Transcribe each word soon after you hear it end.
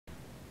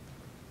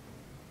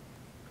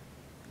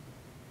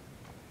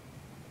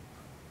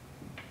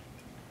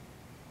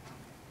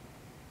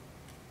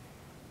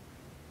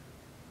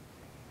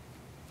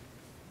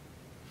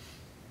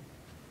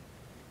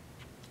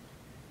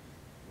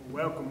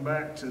Welcome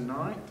back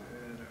tonight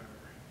at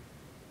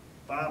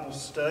our Bible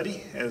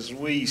study as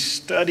we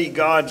study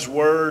God's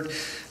Word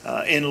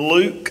in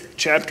Luke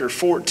chapter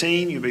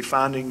 14. You'll be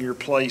finding your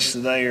place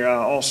there. I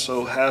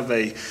also have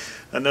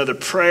another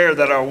prayer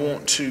that I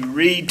want to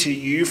read to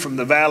you from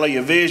the Valley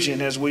of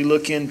Vision as we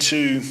look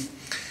into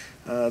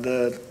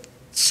the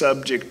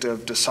subject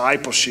of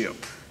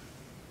discipleship.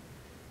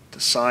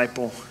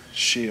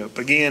 Discipleship.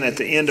 Again, at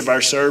the end of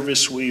our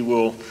service, we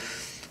will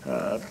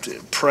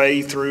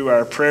pray through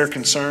our prayer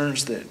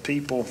concerns that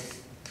people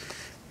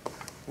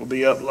will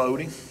be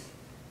uploading.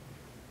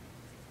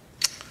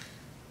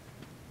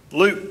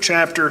 Luke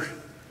chapter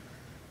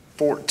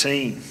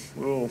 14.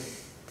 We'll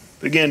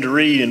begin to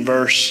read in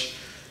verse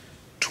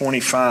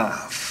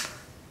 25.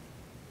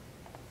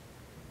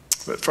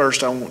 But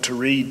first I want to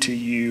read to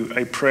you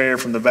a prayer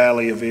from the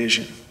Valley of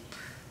Vision.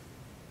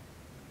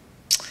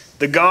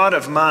 The God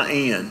of my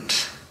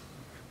end,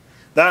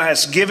 Thou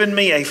hast given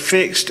me a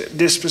fixed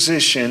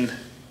disposition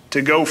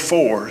to go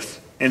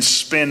forth and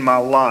spend my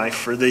life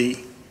for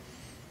Thee.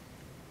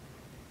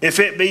 If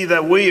it be Thy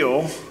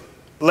will,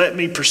 let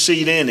me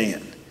proceed in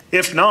it.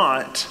 If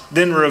not,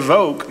 then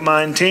revoke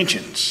my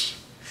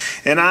intentions.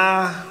 And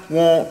all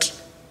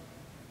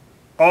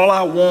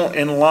I want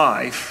in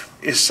life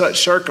is such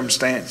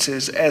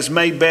circumstances as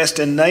may best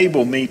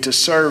enable me to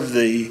serve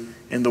Thee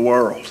in the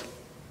world.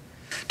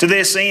 To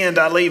this end,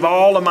 I leave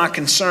all of my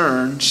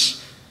concerns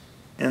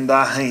in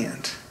Thy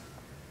hand.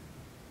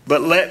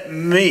 But let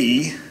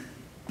me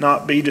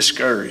not be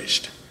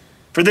discouraged,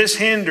 for this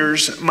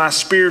hinders my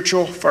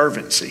spiritual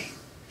fervency.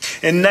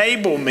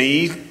 Enable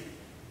me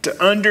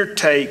to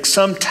undertake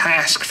some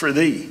task for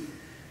Thee,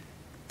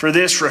 for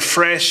this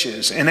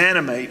refreshes and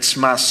animates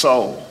my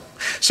soul,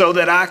 so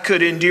that I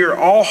could endure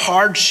all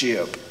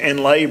hardship and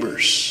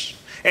labors,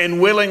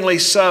 and willingly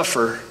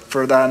suffer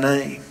for Thy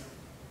name.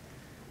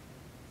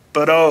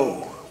 But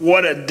oh,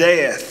 what a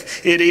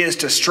death it is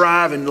to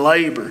strive and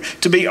labor,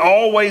 to be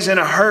always in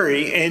a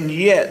hurry and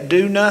yet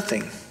do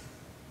nothing.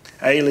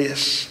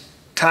 Alias,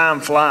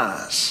 time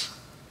flies,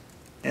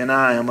 and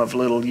I am of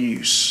little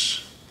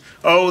use.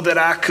 Oh, that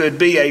I could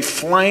be a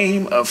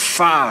flame of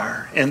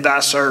fire in Thy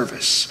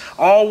service,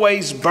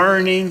 always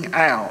burning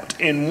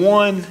out in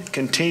one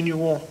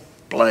continual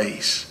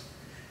blaze.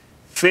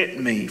 Fit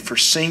me for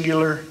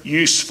singular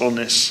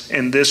usefulness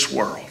in this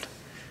world.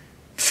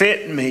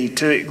 Fit me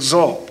to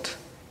exult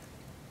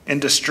in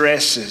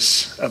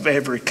distresses of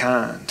every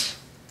kind,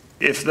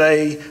 if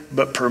they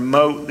but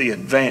promote the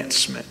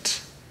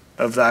advancement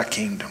of Thy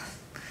kingdom.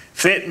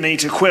 Fit me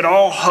to quit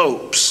all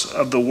hopes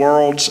of the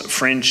world's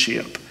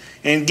friendship,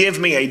 and give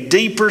me a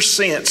deeper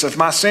sense of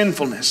my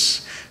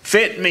sinfulness.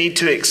 Fit me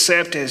to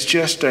accept as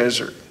just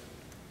desert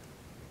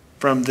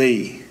from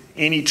Thee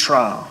any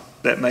trial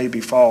that may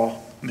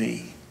befall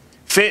me.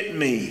 Fit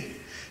me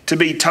to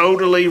be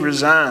totally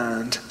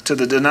resigned to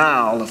the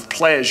denial of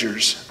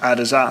pleasures I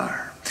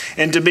desire,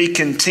 and to be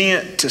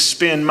content to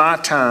spend my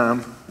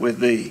time with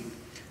Thee.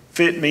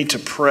 Fit me to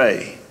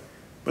pray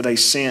with a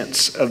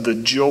sense of the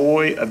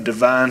joy of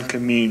divine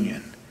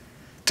communion,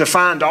 to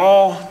find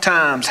all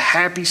times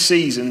happy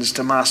seasons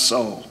to my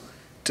soul,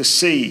 to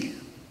see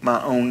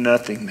my own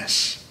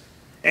nothingness,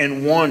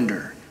 and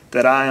wonder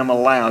that I am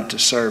allowed to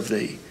serve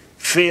Thee.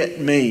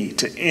 Fit me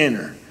to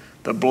enter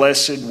the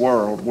blessed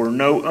world where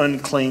no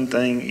unclean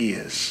thing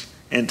is,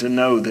 and to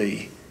know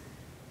Thee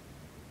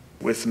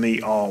with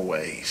me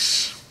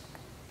always.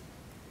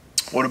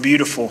 What a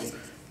beautiful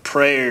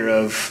prayer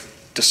of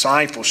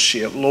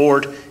discipleship.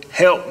 Lord,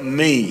 help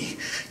me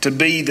to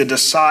be the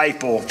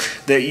disciple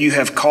that You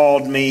have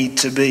called me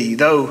to be.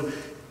 Though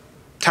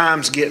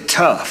times get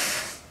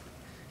tough,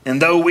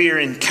 and though we are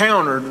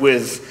encountered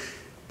with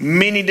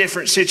many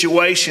different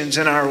situations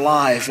in our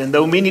life, and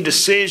though many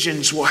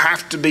decisions will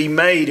have to be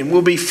made, and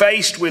we'll be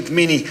faced with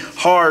many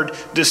hard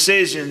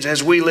decisions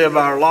as we live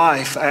our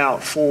life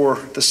out for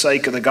the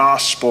sake of the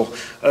gospel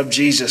of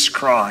Jesus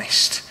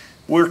Christ,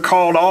 we're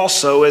called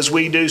also, as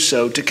we do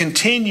so, to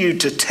continue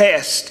to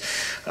test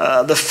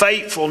the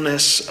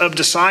faithfulness of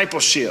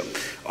discipleship.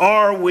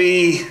 Are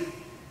we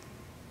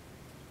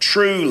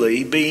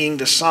truly being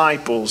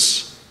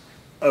disciples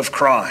of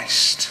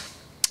Christ?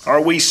 Are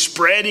we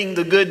spreading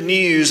the good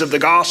news of the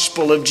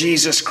gospel of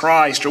Jesus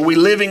Christ? Are we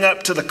living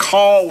up to the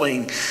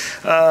calling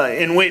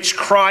in which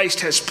Christ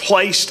has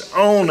placed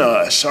on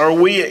us? Are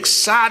we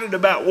excited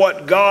about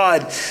what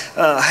God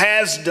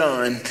has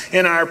done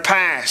in our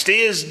past,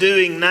 is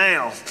doing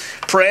now,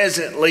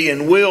 presently,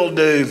 and will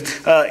do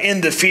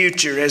in the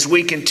future as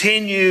we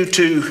continue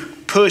to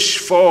push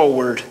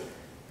forward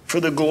for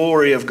the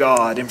glory of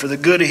God and for the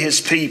good of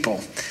His people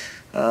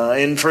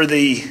and for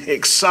the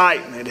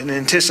excitement and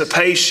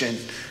anticipation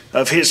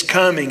of His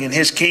coming and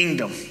His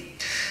kingdom?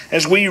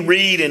 As we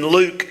read in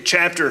Luke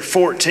chapter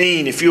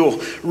 14, if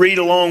you'll read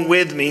along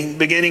with me,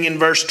 beginning in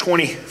verse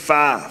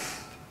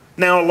 25.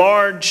 Now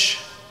large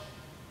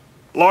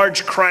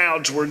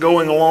crowds were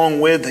going along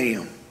with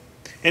Him,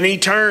 and He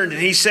turned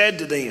and He said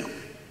to them,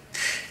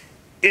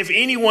 If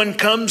anyone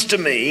comes to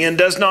me and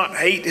does not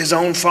hate his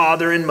own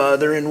father and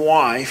mother and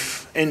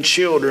wife and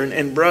children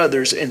and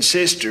brothers and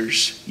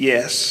sisters,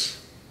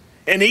 yes,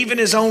 and even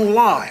his own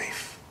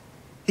life,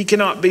 he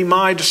cannot be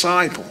my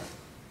disciple.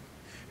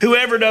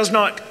 Whoever does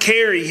not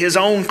carry his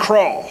own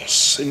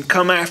cross and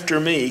come after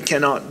me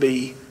cannot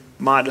be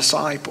my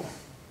disciple.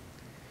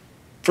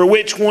 For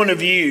which one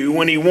of you,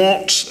 when he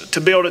wants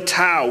to build a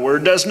tower,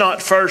 does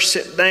not first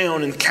sit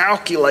down and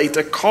calculate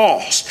the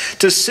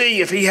cost to see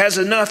if he has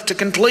enough to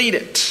complete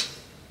it?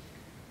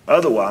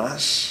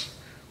 Otherwise,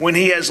 when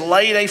he has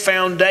laid a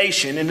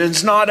foundation and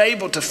is not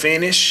able to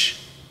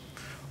finish,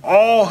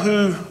 all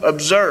who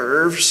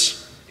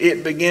observes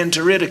it begin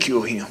to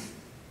ridicule him,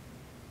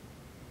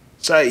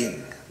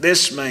 saying,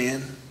 this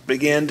man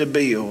began to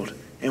build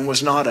and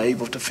was not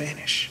able to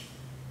finish.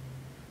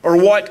 Or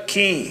what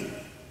king,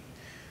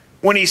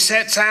 when he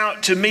sets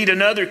out to meet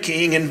another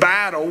king in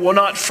battle, will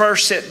not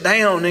first sit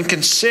down and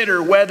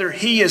consider whether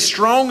he is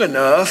strong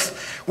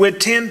enough with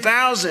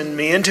 10,000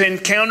 men to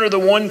encounter the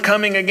one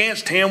coming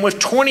against him with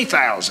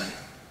 20,000?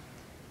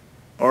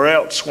 Or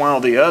else, while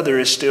the other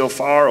is still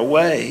far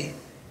away,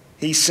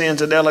 he sends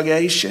a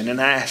delegation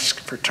and asks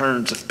for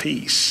terms of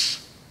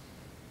peace.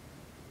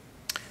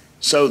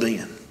 So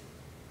then,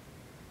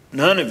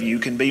 none of you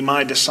can be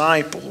my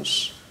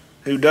disciples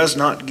who does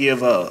not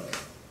give up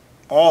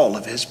all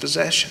of his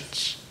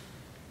possessions.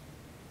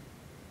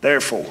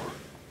 Therefore,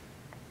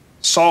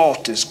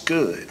 salt is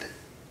good,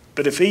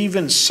 but if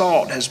even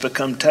salt has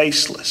become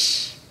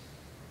tasteless,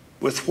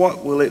 with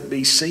what will it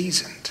be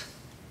seasoned?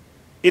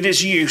 It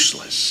is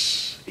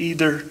useless,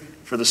 either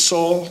for the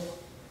soil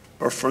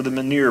or for the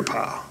manure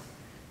pile.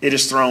 It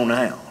is thrown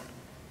out.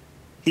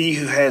 He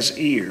who has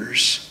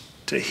ears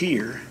to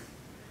hear,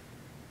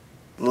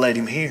 let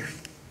him hear.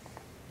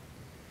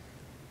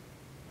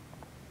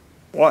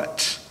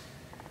 What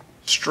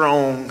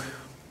strong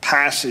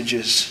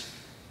passages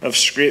of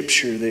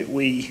Scripture that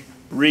we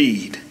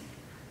read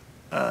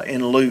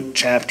in Luke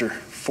chapter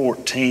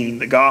 14,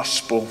 the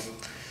Gospel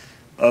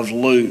of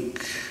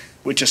Luke,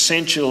 which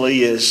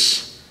essentially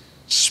is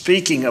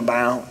speaking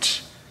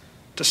about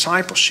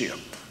discipleship.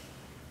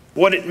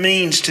 What it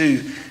means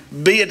to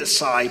be a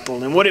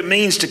disciple and what it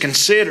means to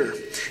consider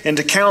and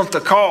to count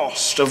the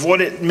cost of what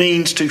it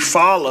means to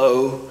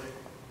follow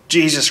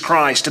Jesus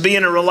Christ, to be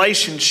in a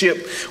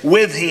relationship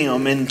with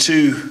Him and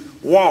to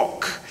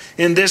walk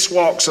in this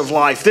walks of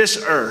life,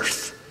 this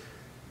earth,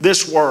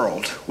 this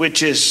world,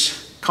 which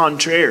is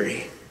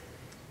contrary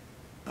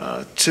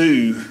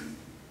to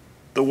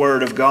the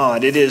Word of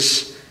God. It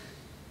is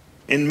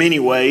in many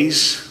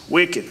ways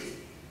wicked,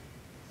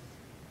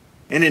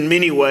 and in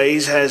many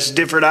ways has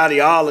different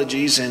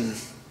ideologies, and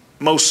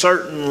most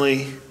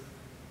certainly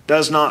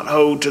does not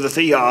hold to the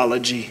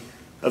theology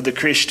of the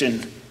Christian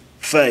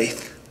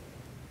faith.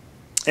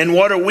 And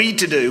what are we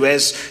to do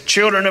as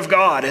children of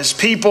God, as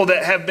people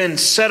that have been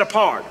set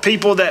apart,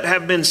 people that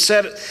have been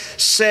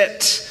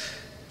set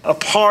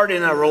apart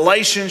in a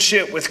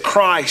relationship with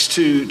Christ,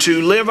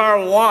 to live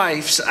our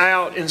lives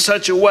out in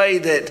such a way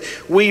that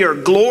we are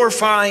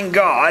glorifying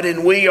God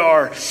and we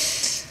are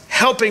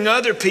helping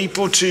other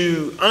people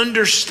to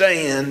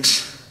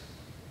understand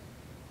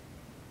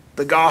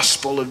the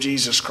gospel of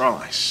Jesus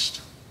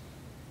Christ?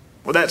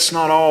 Well, that's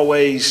not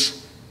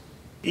always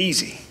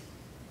easy.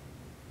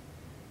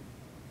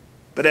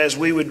 But as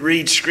we would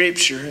read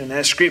Scripture, and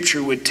as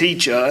Scripture would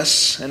teach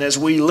us, and as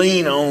we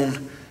lean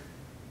on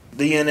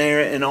the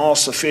inerrant and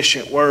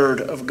all-sufficient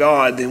Word of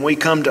God, then we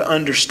come to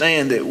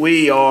understand that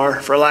we are,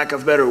 for lack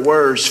of better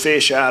words,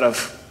 fish out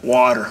of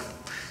water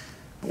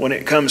when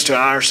it comes to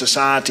our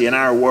society and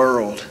our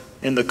world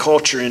and the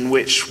culture in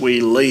which we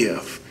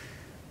live.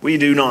 We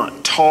do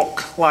not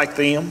talk like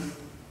them.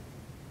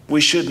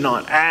 We should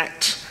not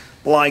act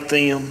like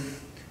them.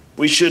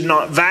 We should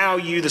not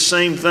value the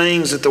same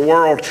things that the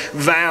world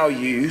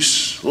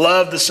values,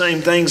 love the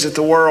same things that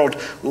the world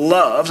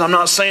loves. I'm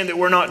not saying that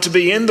we're not to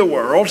be in the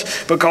world,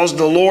 because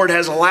the Lord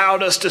has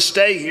allowed us to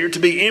stay here, to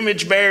be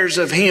image bearers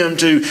of Him,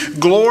 to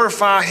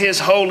glorify His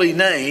holy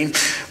name.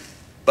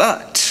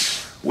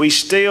 But we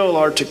still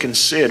are to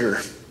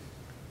consider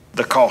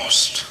the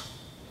cost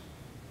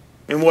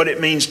and what it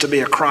means to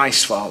be a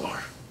Christ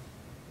follower.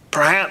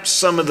 Perhaps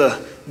some of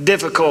the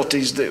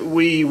difficulties that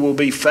we will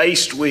be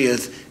faced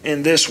with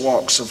in this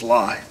walks of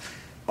life,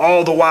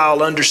 all the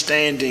while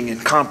understanding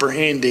and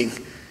comprehending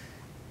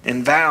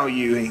and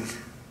valuing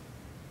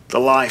the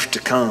life to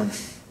come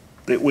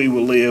that we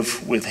will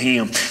live with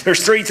Him.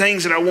 There's three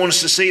things that I want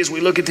us to see as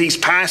we look at these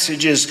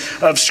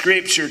passages of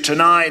Scripture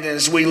tonight,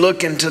 as we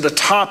look into the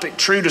topic,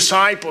 true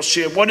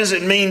discipleship. What does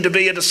it mean to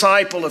be a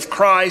disciple of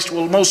Christ?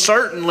 Well, most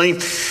certainly,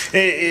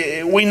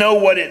 we know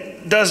what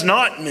it does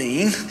not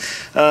mean.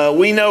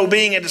 We know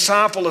being a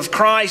disciple of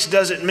Christ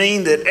doesn't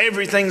mean that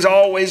everything's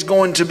always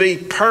going to be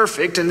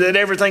perfect and that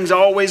everything's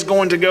always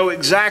going to go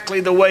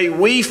exactly the way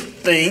we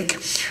think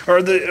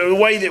or the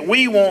way that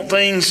we want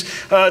things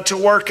to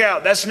work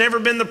out. That's never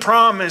been the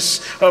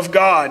promise of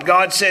God.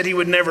 God said He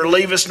would never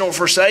leave us nor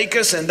forsake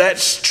us, and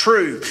that's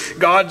true.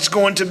 God's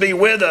going to be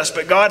with us,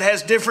 but God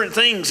has different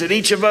things that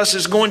each of us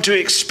is going to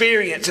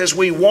experience as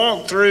we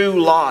walk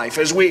through life,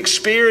 as we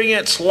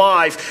experience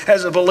life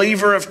as a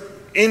believer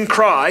in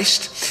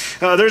Christ.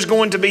 There's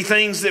going to be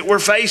things that we're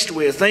faced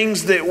with,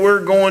 things that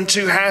we're going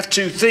to have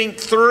to think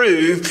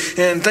through,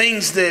 and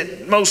things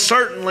that most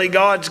certainly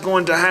God's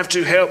going to have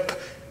to help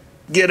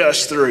get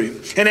us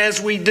through. And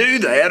as we do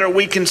that, are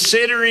we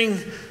considering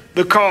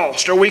the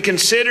cost? Are we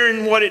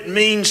considering what it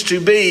means to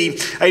be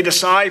a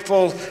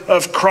disciple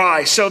of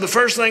Christ? So the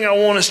first thing I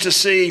want us to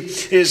see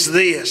is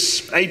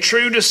this: a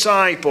true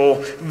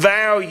disciple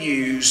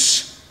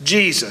values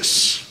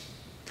Jesus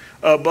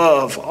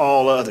above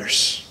all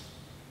others.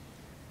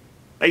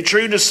 A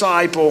true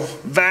disciple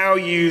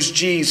values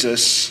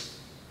Jesus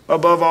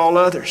above all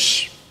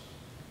others.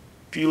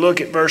 If you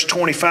look at verse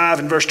 25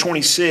 and verse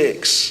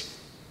 26,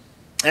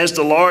 as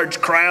the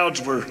large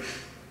crowds were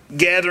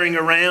gathering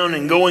around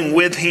and going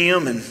with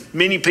Him, and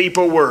many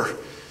people were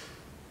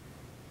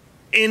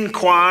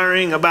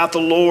inquiring about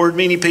the Lord,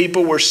 many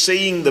people were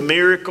seeing the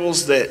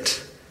miracles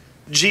that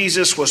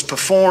Jesus was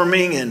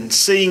performing and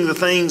seeing the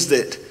things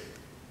that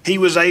He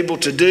was able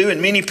to do,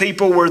 and many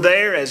people were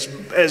there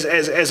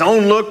as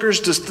onlookers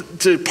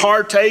to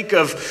partake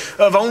of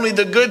only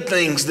the good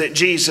things that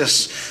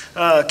Jesus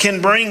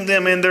can bring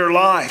them in their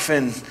life.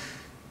 And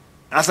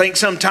I think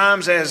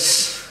sometimes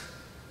as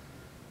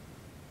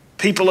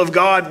people of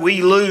God,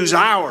 we lose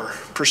our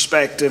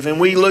perspective and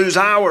we lose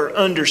our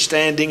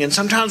understanding. And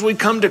sometimes we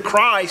come to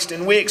Christ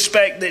and we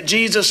expect that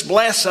Jesus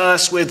bless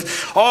us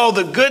with all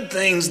the good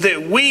things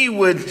that we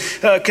would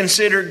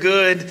consider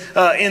good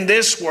in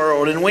this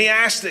world. And we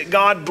ask that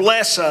God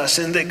bless us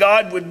and that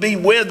God would be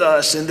with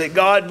us and that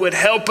God would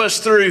help us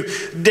through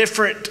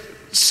different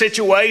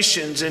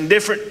situations and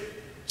different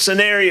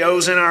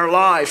scenarios in our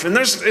life. And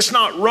it's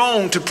not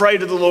wrong to pray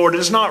to the Lord.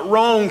 It's not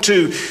wrong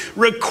to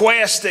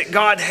request that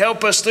God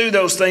help us through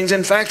those things.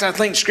 In fact, I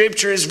think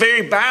Scripture is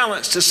very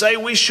balanced to say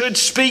we should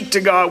speak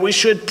to God. We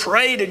should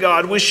pray to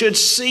God. We should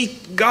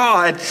seek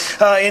God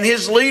in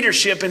His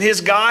leadership and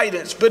His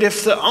guidance. But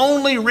if the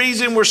only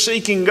reason we're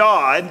seeking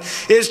God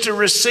is to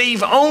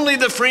receive only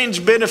the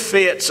fringe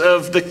benefits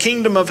of the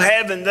kingdom of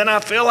heaven, then I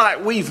feel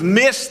like we've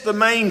missed the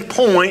main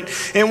point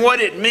in what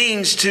it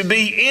means to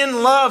be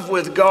in love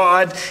with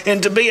God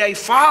and to be a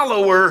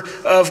follower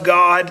of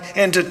God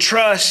and to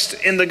trust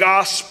in the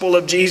gospel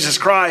of Jesus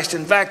Christ.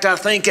 In fact, I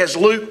think as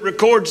Luke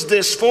records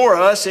this for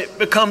us, it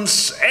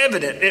becomes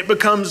evident. It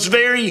becomes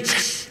very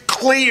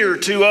clear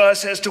to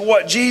us as to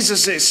what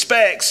Jesus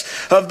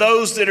expects of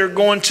those that are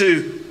going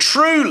to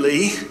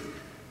truly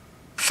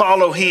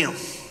follow Him.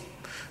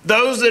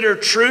 Those that are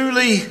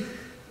truly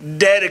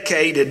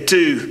dedicated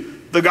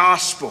to the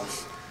gospel.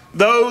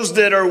 Those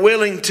that are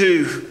willing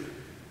to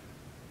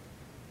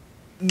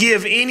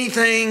give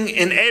anything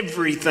and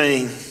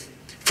everything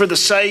for the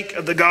sake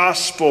of the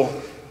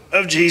gospel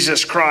of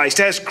Jesus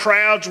Christ. As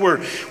crowds were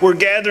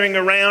gathering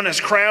around, as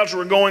crowds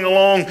were going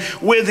along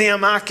with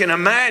Him, I can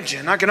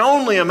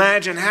only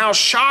imagine how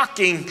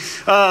shocking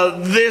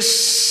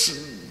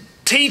this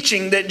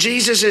teaching that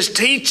Jesus is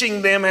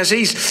teaching them as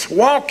He's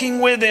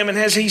walking with them and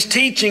as He's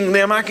teaching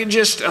them. I can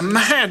just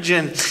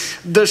imagine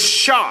the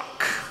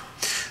shock,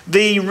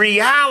 the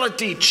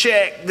reality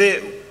check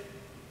that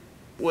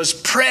was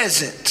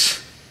present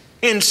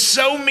in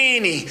so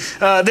many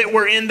that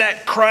were in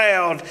that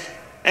crowd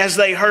as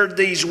they heard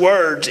these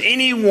words.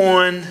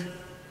 Anyone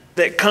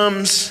that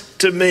comes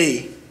to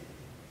me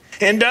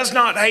and does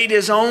not hate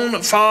his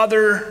own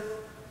father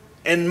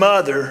and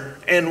mother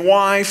and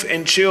wife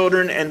and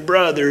children and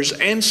brothers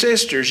and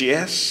sisters,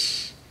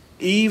 yes,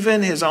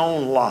 even his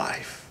own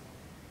life,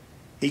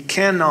 he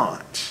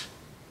cannot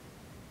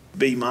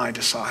be my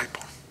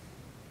disciple.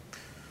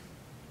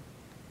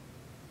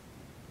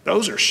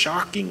 Those are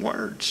shocking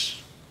words.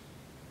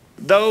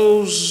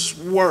 Those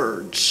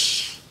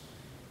words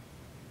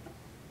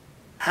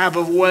have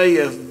a way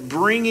of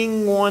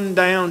bringing one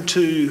down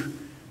to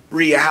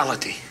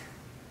reality.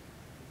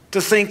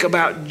 To think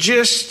about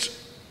just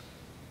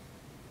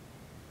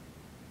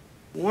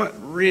what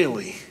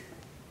really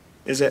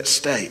is at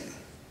stake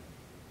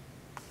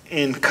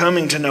in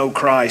coming to know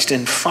Christ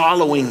and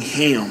following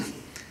Him.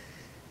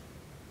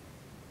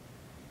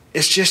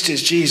 It's just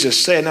as Jesus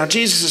said. Now,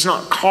 Jesus is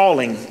not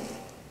calling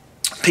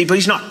people,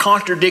 He's not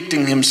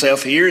contradicting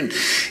Himself here.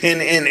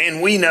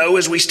 And we know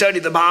as we study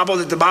the Bible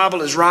that the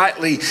Bible is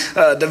rightly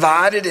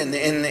divided. And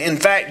in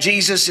fact,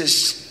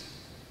 Jesus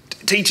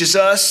teaches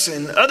us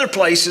in other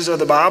places of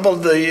the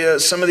Bible,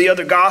 some of the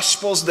other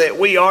Gospels, that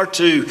we are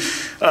to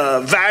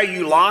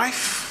value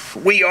life.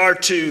 We are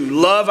to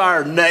love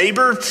our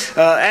neighbor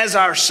as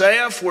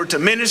ourselves. We're to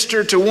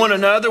minister to one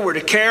another. We're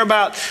to care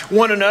about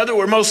one another.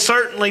 We're most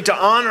certainly to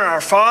honor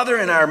our father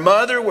and our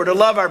mother. We're to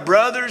love our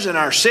brothers and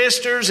our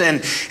sisters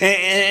and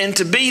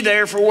to be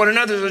there for one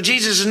another. So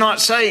Jesus is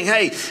not saying,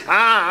 hey,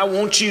 I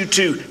want you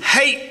to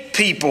hate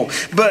people.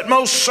 But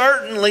most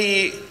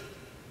certainly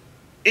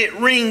it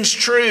rings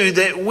true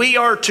that we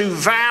are to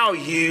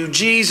value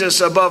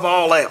Jesus above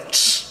all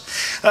else.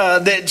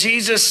 That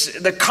Jesus,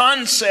 the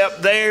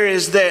concept there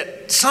is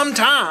that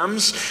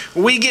sometimes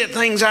we get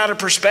things out of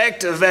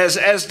perspective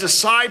as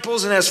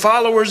disciples and as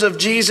followers of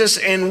Jesus,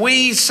 and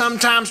we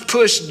sometimes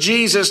push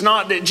Jesus,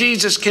 not that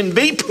Jesus can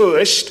be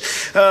pushed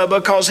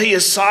because he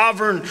is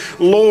sovereign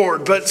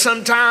Lord, but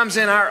sometimes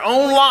in our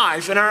own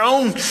life, in our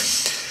own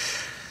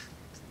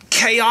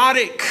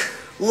chaotic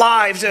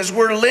lives as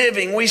we're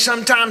living, we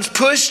sometimes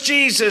push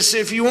Jesus,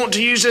 if you want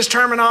to use this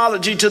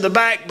terminology, to the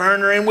back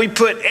burner, and we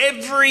put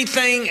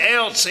everything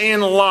else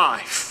in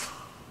life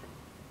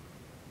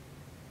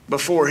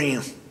before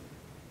him.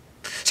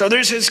 So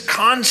there's this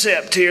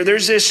concept here,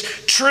 there's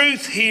this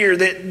truth here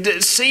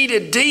that's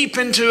seated deep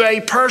into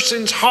a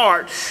person's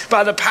heart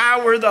by the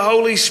power of the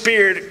Holy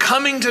Spirit,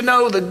 coming to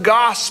know the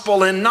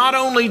gospel, and not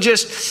only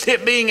just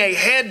it being a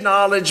head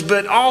knowledge,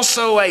 but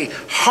also a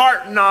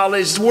heart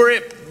knowledge where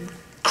it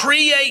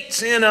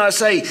creates in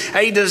us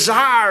a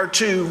desire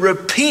to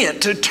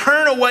repent, to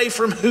turn away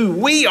from who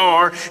we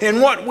are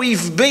and what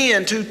we've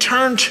been, to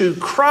turn to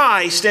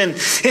Christ and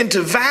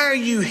to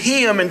value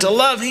him and to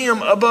love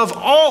him above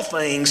all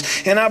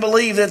things. And I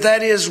believe that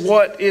that is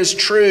what is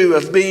true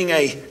of being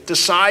a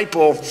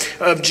disciple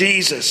of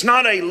Jesus.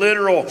 Not a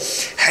literal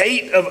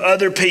hate of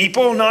other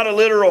people, not a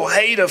literal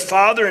hate of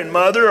father and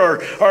mother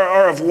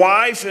or of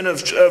wife and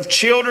of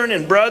children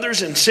and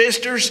brothers and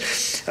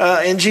sisters.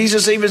 And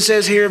Jesus even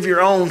says here of your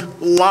own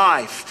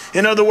life.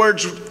 In other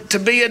words, to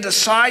be a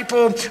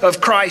disciple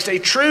of Christ, a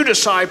true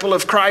disciple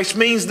of Christ,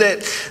 means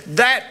that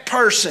that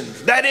person,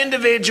 that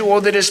individual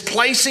that is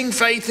placing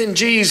faith in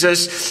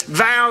Jesus,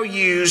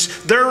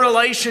 values their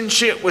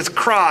relationship with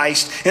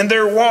Christ and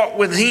their walk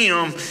with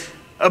him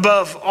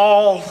above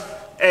all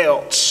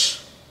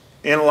else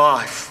in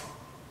life.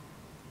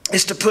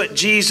 It's to put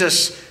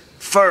Jesus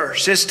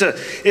first.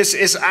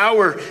 It's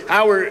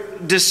our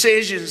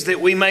decisions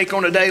that we make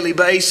on a daily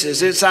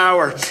basis. It's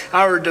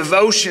our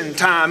devotion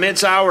time.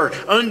 It's our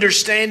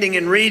understanding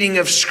and reading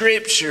of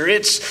Scripture.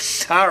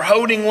 It's our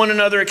holding one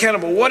another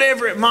accountable.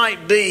 Whatever it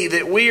might be,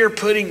 that we are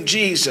putting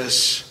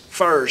Jesus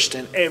first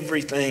in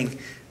everything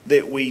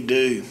that we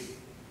do.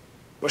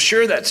 Well,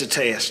 sure, that's a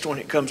test when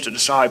it comes to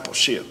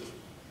discipleship,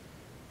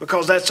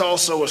 because that's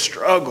also a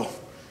struggle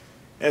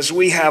as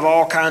we have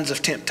all kinds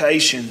of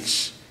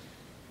temptations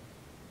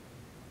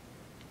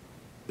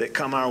that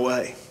come our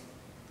way.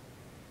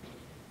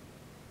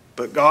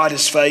 But God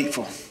is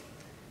faithful.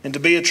 And to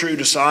be a true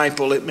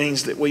disciple, it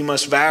means that we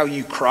must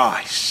value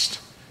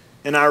Christ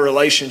in our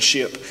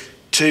relationship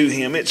to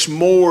him. It's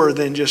more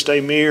than just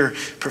a mere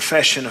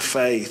profession of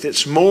faith.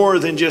 It's more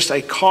than just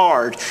a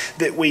card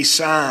that we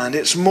signed.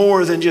 It's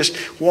more than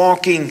just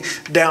walking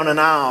down an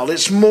aisle.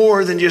 It's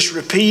more than just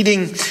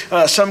repeating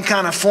some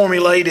kind of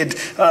formulated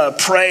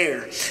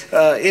prayer.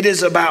 It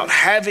is about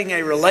having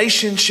a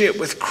relationship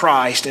with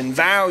Christ and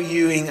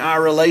valuing our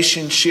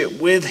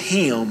relationship with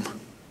him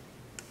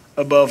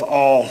above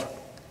all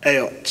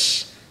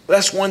else.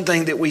 That's one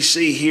thing that we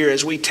see here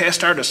as we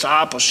test our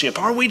discipleship.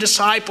 Are we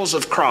disciples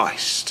of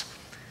Christ?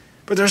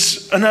 But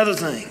there's another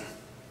thing.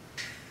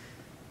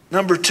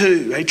 Number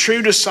 2, a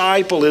true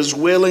disciple is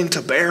willing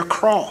to bear a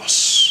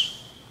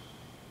cross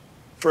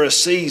for a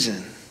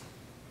season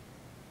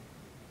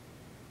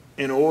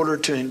in order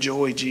to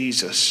enjoy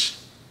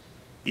Jesus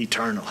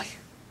eternally.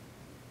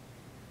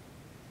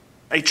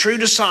 A true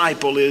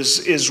disciple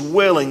is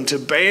willing to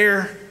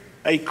bear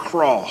a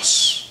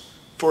cross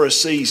for a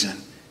season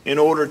in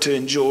order to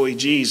enjoy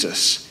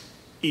Jesus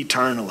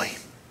eternally.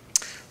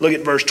 Look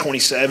at verse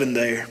 27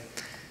 there.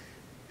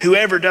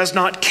 Whoever does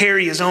not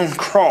carry his own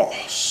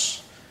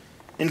cross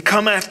and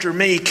come after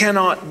me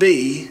cannot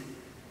be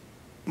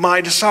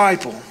my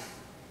disciple.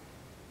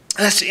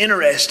 That's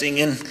interesting,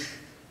 and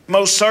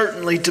most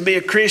certainly to be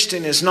a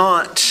Christian is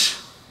not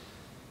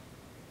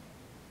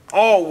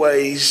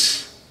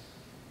always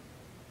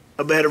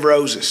a bed of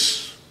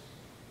roses.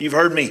 You've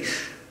heard me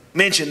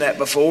mention that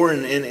before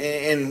and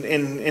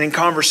in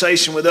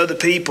conversation with other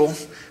people,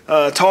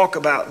 talk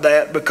about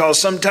that,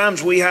 because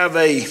sometimes we have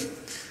a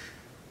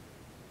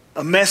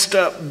messed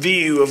up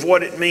view of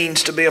what it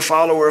means to be a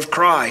follower of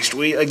Christ.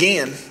 We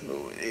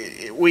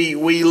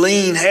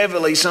lean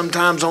heavily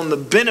sometimes on the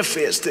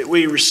benefits that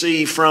we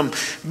receive from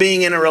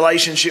being in a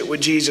relationship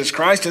with Jesus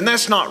Christ, and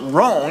that's not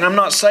wrong. I'm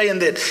not saying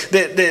that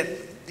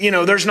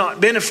there's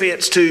not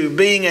benefits to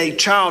being a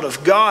child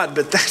of God,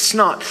 but that's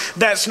not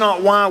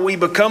why we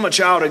become a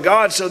child of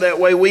God, so that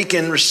way we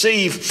can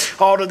receive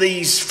all of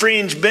these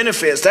fringe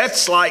benefits.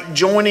 That's like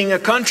joining a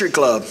country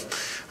club.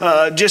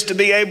 Just to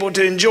be able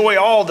to enjoy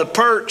all the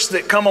perks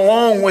that come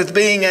along with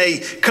being a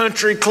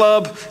country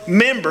club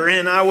member.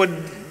 And I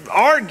would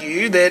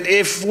argue that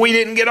if we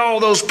didn't get all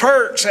those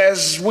perks,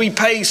 as we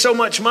pay so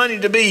much money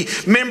to be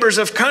members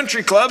of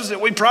country clubs, that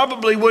we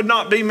probably would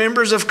not be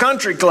members of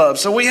country clubs.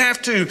 So we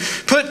have to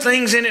put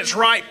things in its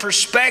right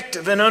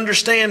perspective and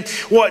understand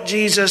what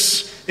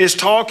Jesus is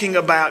talking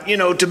about.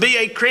 To be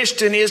a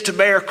Christian is to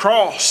bear a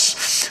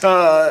cross.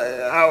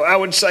 I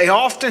would say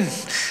often,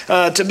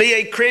 to be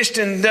a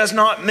Christian does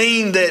not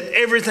mean that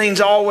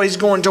everything's always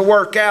going to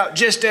work out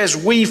just as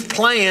we've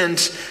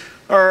planned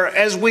or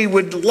as we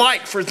would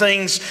like for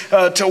things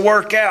to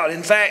work out.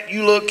 In fact,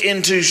 you look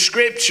into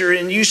Scripture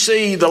and you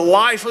see the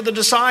life of the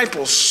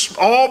disciples,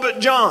 all but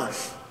John,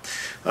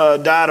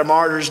 died a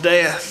martyr's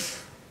death.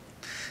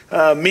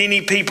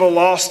 Many people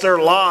lost their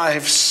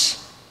lives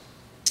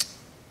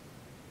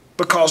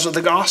because of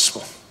the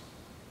gospel.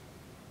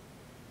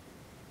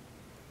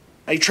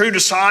 A true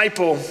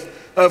disciple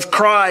of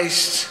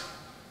Christ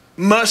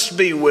must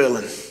be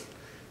willing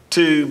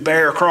to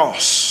bear a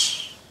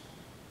cross.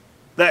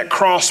 That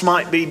cross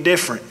might be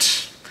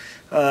different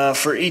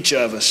for each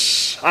of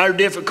us. Our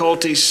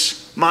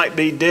difficulties might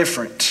be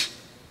different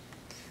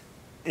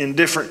in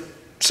different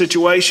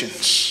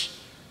situations.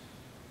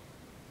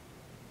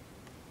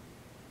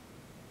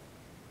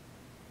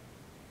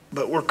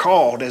 But we're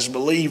called as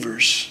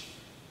believers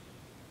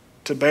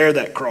to bear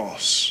that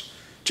cross,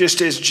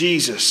 just as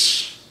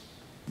Jesus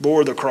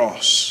bore the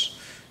cross,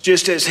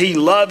 just as He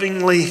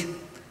lovingly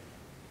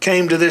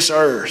came to this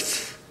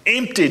earth,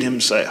 emptied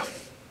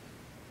Himself,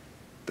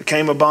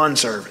 became a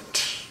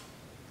bondservant,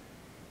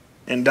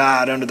 and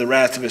died under the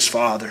wrath of His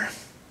Father.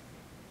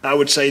 I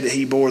would say that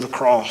He bore the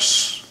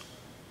cross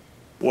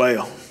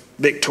well,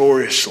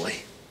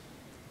 victoriously,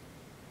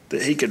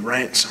 that He could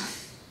ransom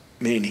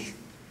many.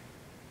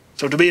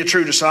 So to be a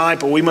true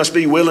disciple, we must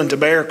be willing to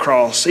bear a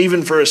cross,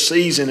 even for a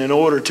season, in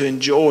order to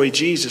enjoy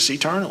Jesus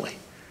eternally.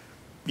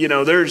 You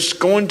know, there's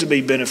going to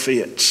be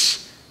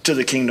benefits to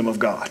the kingdom of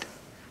God.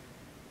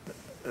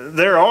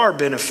 There are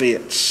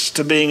benefits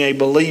to being a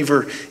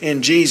believer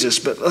in Jesus,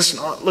 but let's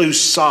not lose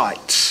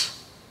sight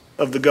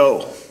of the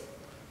goal.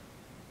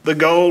 The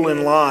goal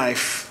in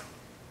life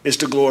is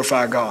to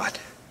glorify God.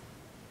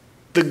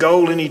 The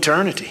goal in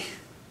eternity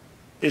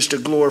is to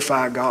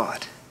glorify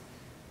God.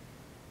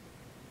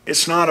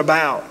 It's not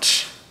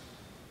about,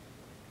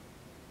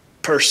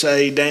 per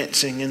se,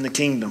 dancing in the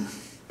kingdom.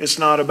 It's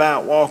not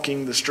about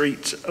walking the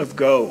streets of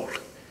gold.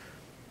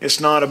 It's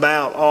not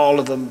about all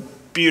of the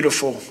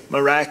beautiful,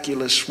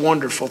 miraculous,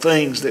 wonderful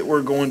things that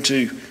we're going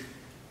to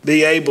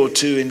be able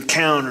to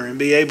encounter and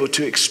be able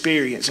to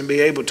experience and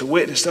be able to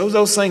witness. Though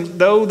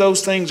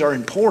those things are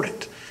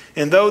important,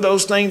 and though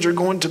those things are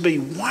going to be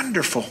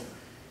wonderful,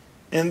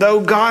 and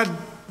though God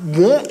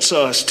wants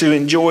us to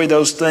enjoy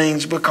those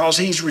things because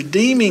He's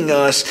redeeming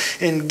us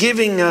and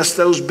giving us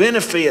those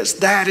benefits,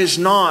 that is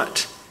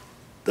not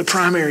the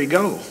primary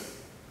goal.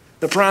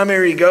 The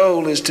primary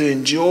goal is to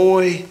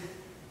enjoy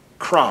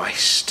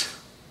Christ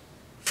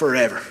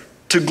forever,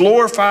 to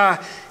glorify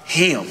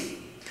Him.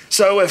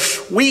 So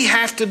if we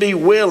have to be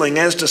willing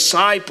as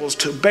disciples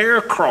to bear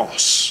a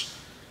cross,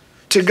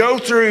 to go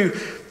through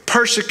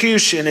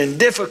persecution and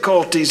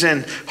difficulties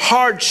and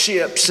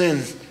hardships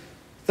and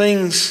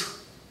things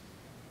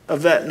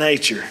of that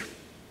nature,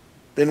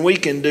 then we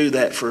can do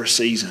that for a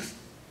season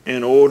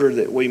in order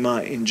that we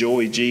might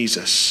enjoy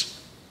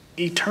Jesus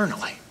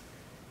eternally.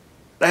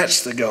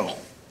 That's the goal.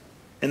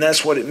 And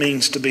that's what it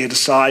means to be a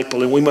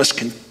disciple. And we must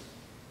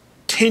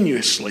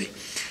continuously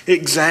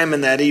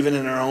examine that even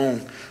in our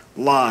own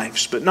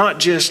lives. But not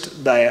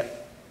just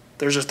that.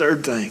 There's a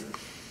third thing.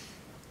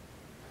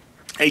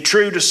 A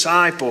true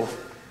disciple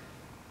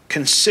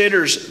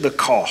considers the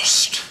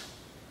cost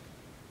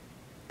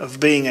of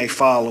being a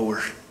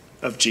follower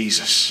of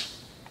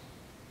Jesus.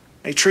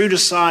 A true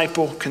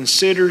disciple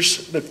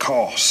considers the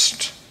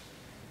cost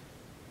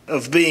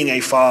of being a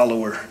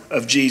follower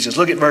of Jesus.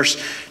 Look at verse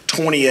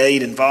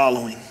 28 and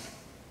following.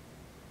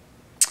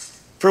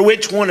 For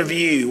which one of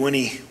you, when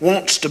he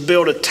wants to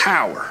build a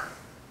tower,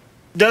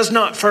 does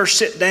not first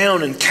sit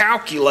down and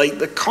calculate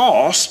the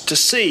cost to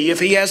see if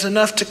he has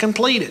enough to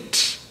complete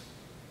it?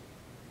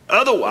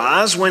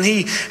 Otherwise, when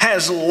he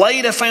has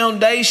laid a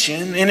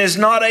foundation and is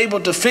not able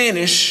to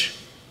finish,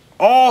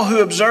 all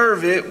who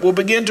observe it will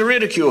begin to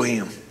ridicule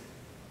him,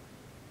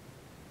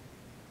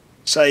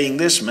 saying,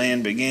 "This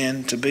man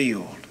began to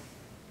build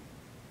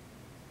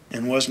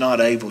and was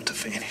not able to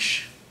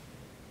finish."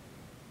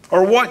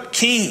 Or what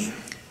king?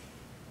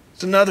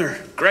 It's another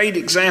great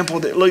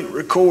example that Luke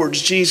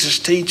records Jesus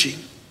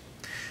teaching.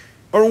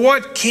 Or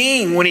what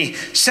king, when he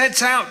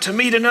sets out to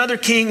meet another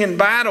king in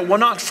battle, will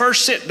not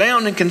first sit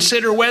down and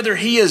consider whether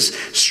he is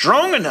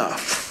strong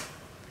enough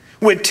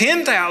with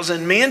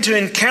 10,000 men to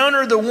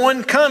encounter the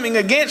one coming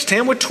against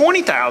him with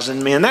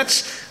 20,000 men?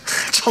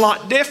 That's a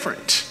lot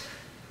different.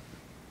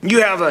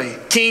 You have a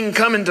king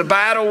coming to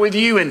battle with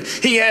you and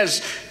he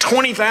has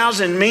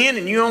 20,000 men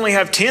and you only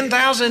have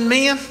 10,000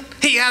 men.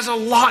 He has a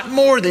lot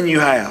more than you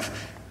have.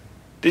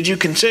 Did you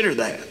consider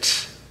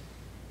that?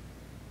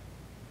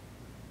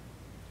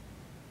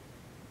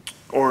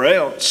 Or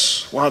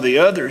else, while the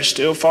other is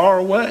still far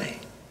away,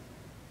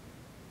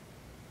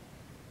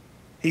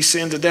 he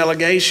sends a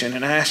delegation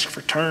and asks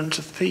for terms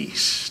of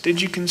peace.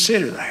 Did you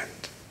consider that?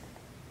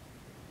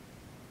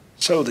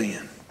 So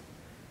then,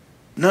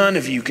 none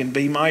of you can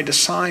be my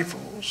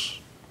disciples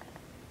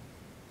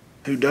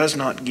who does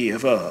not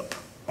give up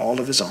all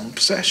of his own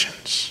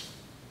possessions.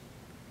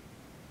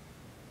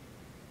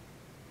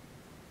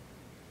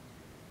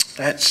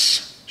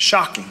 That's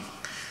shocking.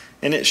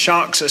 And it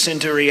shocks us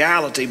into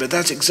reality, but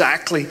that's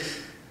exactly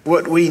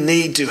what we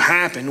need to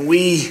happen.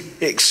 We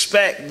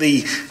expect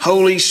the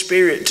Holy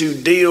Spirit to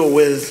deal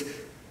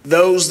with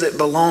those that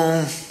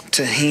belong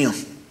to Him,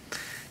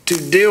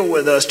 to deal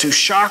with us, to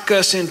shock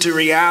us into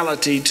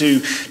reality,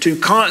 to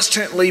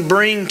constantly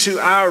bring to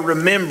our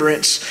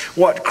remembrance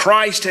what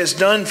Christ has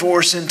done for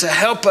us, and to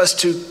help us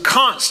to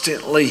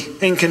constantly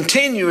and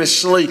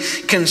continuously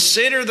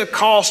consider the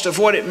cost of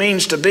what it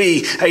means to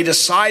be a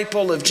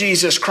disciple of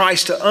Jesus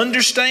Christ, to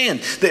understand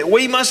that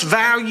we must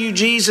value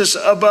Jesus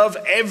above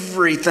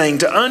everything,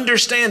 to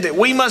understand that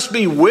we must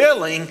be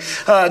willing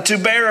to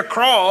bear a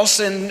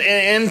cross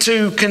and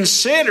to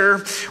consider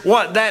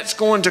what that's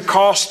going to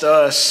cost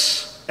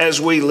us as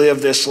we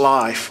live this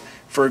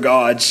life for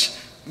God's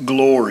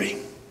glory.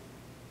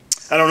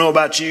 I don't know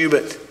about you,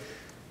 but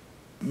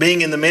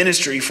being in the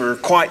ministry for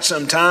quite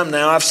some time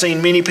now, I've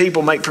seen many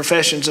people make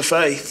professions of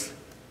faith.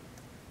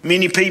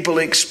 Many people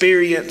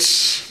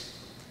experience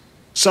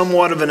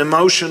somewhat of an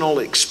emotional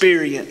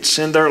experience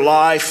in their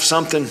life.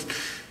 Something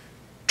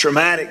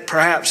traumatic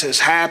perhaps has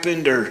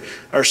happened,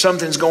 or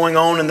something's going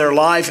on in their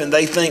life, and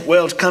they think,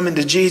 well, coming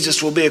to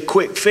Jesus will be a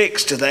quick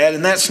fix to that.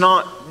 And that's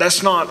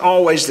not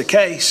always the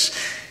case.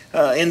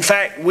 In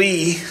fact,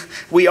 we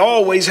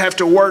always have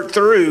to work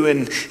through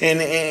and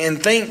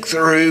think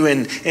through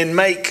and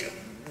make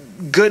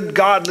good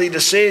godly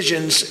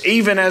decisions,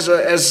 even as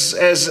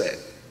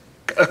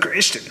a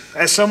Christian,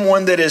 as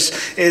someone that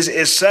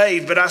is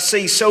saved. But I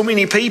see so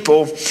many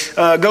people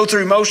go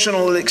through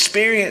emotional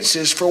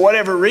experiences for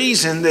whatever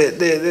reason that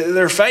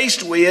they're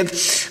faced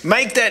with,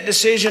 make that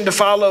decision to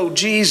follow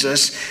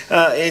Jesus,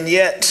 and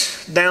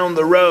yet down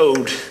the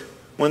road,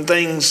 when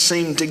things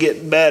seem to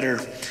get better,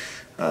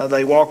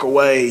 they walk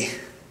away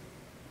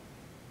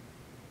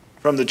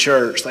from the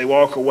church. They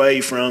walk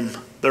away from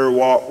their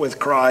walk with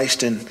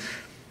Christ. And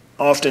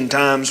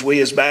oftentimes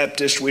we as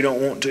Baptists, we don't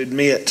want to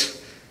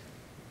admit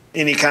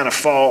any kind of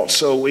fault.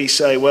 So we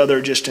say, well, they're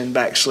just in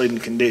backslidden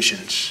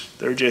conditions.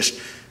 They're just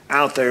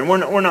out there. And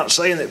we're not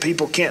saying that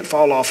people can't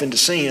fall off into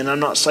sin. I'm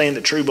not saying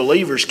that true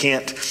believers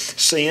can't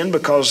sin,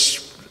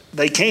 because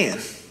they can.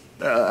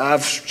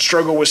 I've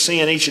struggled with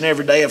sin each and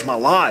every day of my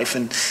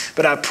life,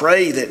 but I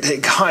pray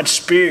that God's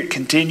Spirit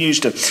continues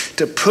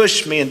to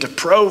push me and to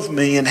probe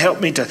me and help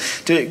me to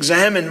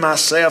examine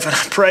myself. And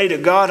I pray to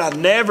God I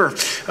never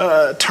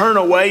turn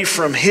away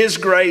from His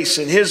grace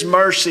and His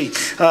mercy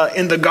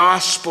in the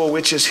gospel,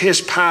 which is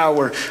His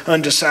power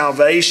unto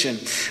salvation.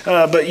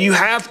 But you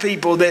have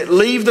people that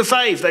leave the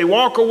faith. They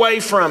walk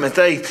away from it.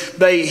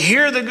 They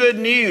hear the good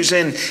news,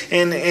 and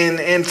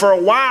for a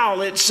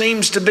while it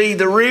seems to be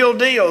the real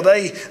deal.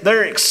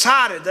 They're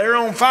excited. They're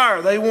on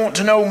fire. They want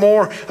to know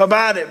more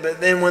about it.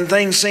 But then when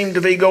things seem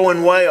to be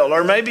going well,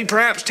 or maybe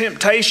perhaps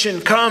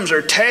temptation comes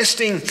or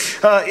testing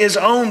is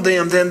on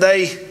them, then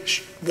they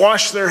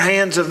wash their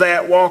hands of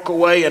that, walk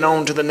away, and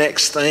on to the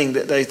next thing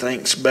that they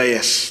think's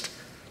best.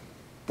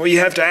 Well, you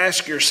have to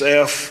ask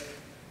yourself,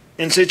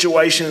 in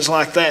situations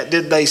like that,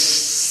 did they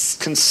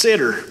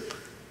consider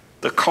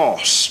the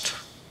cost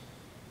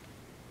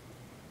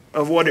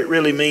of what it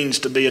really means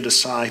to be a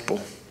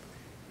disciple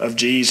of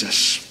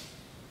Jesus?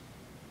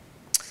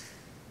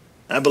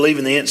 I believe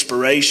in the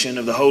inspiration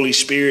of the Holy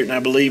Spirit, and I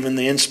believe in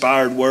the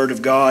inspired Word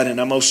of God,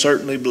 and I most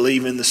certainly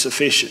believe in the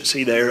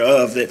sufficiency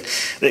thereof,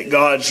 that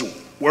God's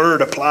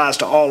Word applies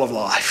to all of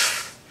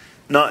life,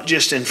 not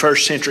just in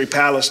first century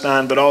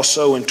Palestine, but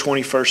also in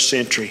 21st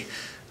century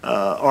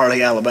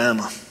Arley,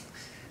 Alabama.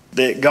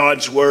 That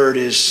God's Word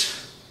is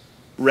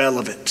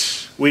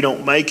relevant. We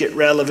don't make it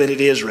relevant,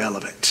 it is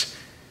relevant.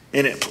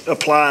 And it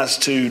applies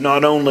to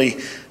not only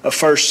a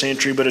first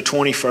century, but a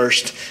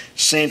 21st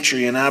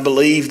century. And I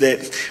believe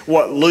that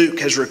what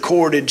Luke has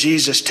recorded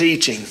Jesus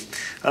teaching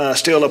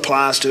still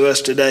applies to us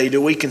today.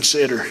 Do we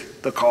consider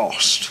the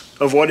cost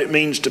of what it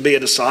means to be a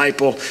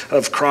disciple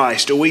of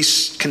Christ? Do we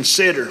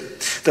consider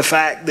the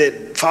fact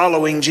that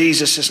following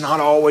Jesus is not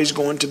always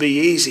going to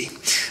be easy?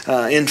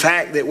 In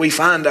fact, that we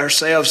find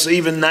ourselves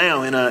even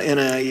now in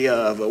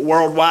a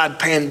worldwide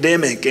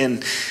pandemic,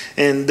 and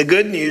the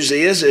good news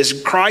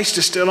is Christ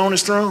is still on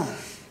His throne.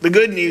 The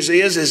good news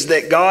is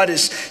that God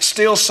is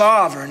still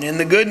sovereign. And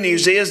the good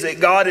news is that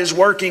God is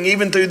working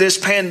even through this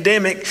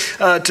pandemic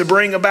to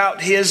bring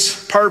about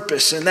His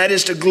purpose. And that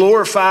is to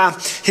glorify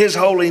His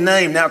holy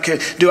name. Now,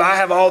 do I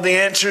have all the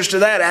answers to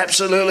that?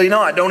 Absolutely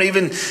not. Don't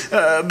even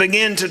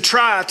begin to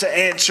try to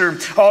answer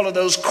all of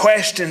those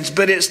questions.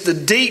 But it's the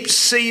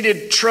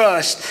deep-seated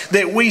trust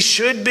that we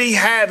should be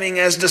having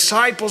as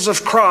disciples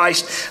of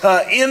Christ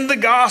in the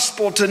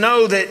gospel, to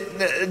know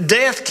that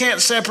death can't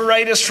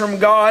separate us from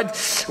God.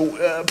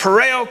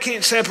 Peril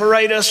can't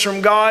separate us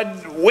from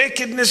God.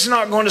 Wickedness is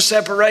not going to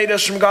separate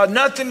us from God.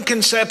 Nothing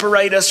can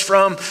separate us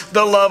from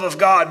the love of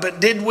God. But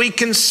did we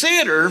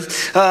consider,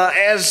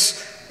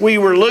 as we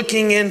were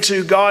looking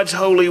into God's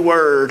holy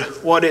word,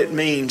 what it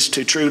means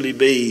to truly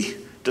be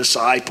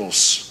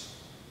disciples?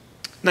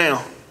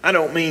 Now, I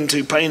don't mean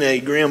to paint a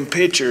grim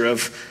picture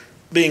of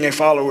being a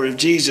follower of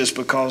Jesus,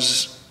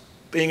 because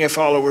being a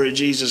follower of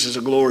Jesus is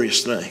a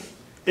glorious thing.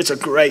 It's a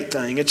great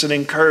thing. It's an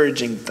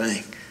encouraging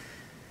thing.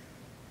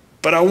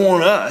 But I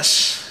want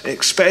us,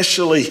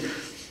 especially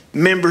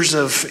members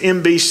of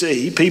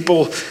MBC,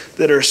 people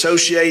that are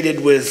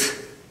associated with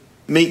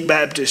Meek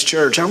Baptist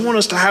Church, I want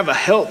us to have a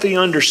healthy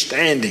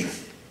understanding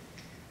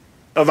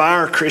of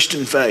our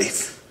Christian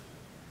faith.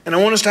 And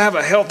I want us to have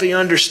a healthy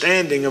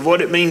understanding of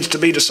what it means to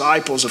be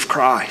disciples of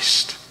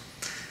Christ.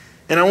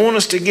 And I want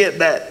us to get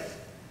that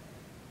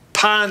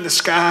pie in the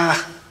sky,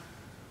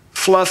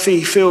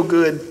 fluffy,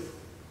 feel-good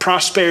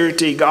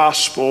prosperity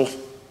gospel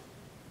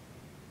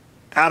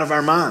out of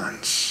our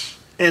minds.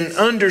 And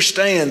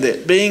understand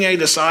that being a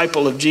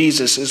disciple of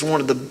Jesus is one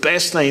of the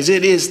best things.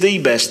 It is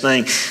the best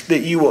thing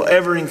that you will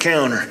ever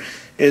encounter,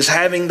 is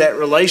having that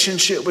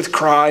relationship with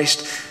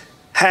Christ,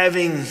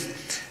 having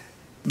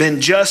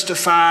been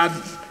justified,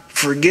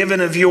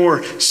 forgiven of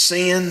your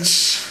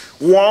sins,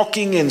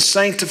 walking in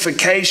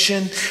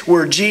sanctification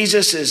where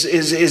Jesus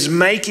is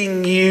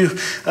making you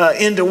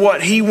into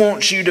what He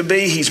wants you to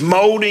be. He's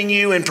molding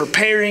you and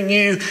preparing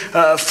you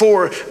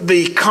for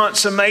the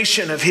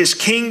consummation of His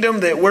kingdom,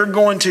 that we're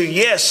going to,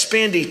 yes,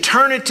 spend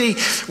eternity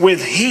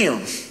with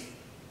Him.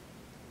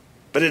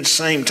 But at the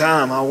same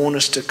time, I want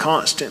us to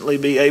constantly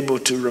be able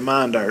to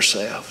remind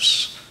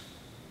ourselves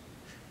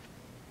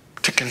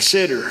to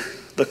consider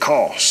the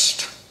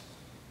cost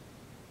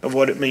of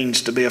what it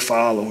means to be a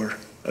follower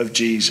of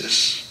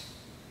Jesus.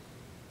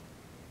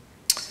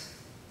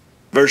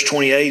 Verse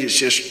 28 is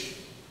just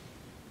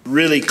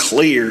really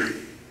clear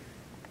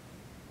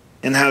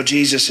in how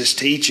Jesus is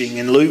teaching.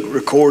 And Luke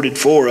recorded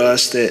for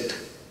us that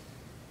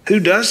who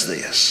does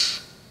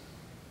this?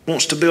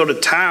 Wants to build a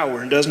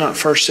tower and does not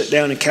first sit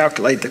down and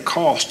calculate the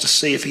cost to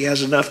see if he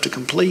has enough to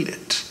complete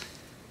it.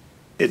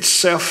 It's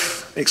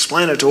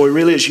self-explanatory,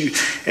 really, as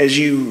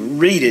you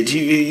read it.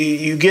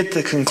 You get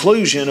the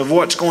conclusion of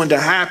what's going to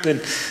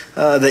happen,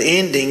 the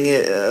ending,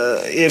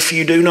 if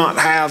you do not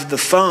have the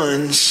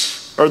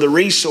funds or the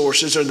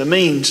resources or the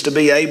means to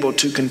be able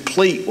to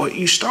complete what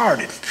you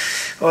started.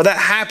 Well, that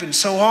happens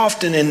so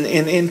often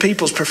in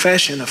people's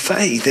profession of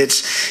faith.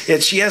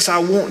 It's yes, I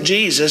want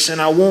Jesus and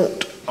I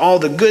want all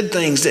the good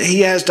things that He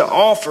has to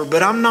offer,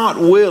 but I'm not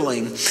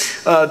willing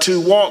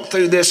to walk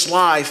through this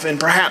life and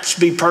perhaps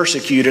be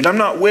persecuted. I'm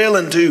not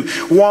willing to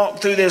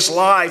walk through this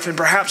life and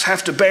perhaps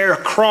have to bear a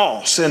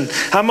cross. And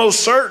I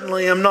most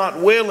certainly am not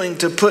willing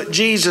to put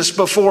Jesus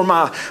before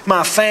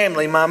my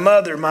family, my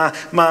mother, my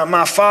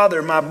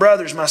father, my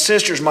brothers, my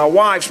sisters, my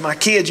wives, my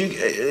kids.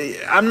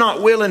 I'm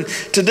not willing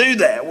to do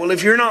that. Well,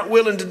 if you're not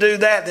willing to do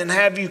that, then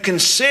have you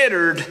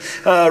considered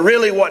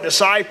really what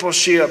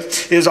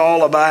discipleship is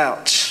all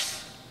about?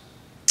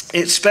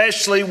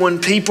 Especially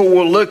when people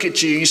will look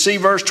at you. You see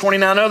verse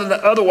 29,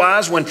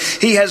 otherwise when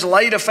He has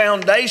laid a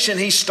foundation,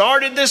 He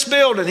started this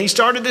building, He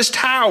started this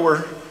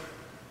tower,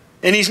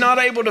 and He's not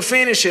able to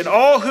finish it.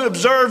 All who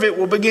observe it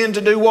will begin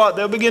to do what?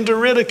 They'll begin to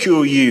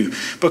ridicule you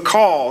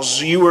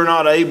because you were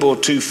not able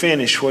to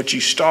finish what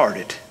you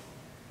started.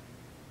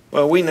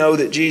 Well, we know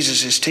that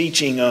Jesus is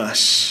teaching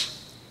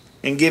us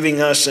and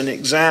giving us an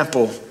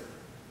example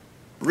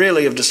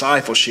really of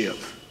discipleship.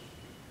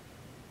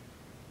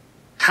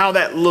 How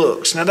that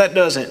looks. Now that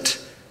doesn't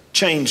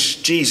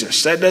change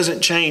Jesus. That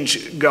doesn't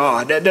change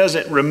God. That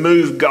doesn't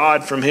remove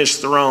God from His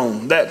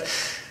throne.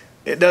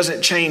 It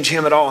doesn't change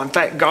Him at all. In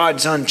fact,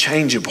 God's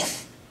unchangeable.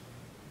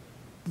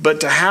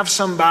 But to have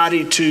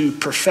somebody to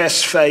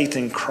profess faith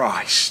in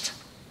Christ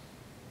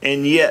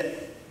and yet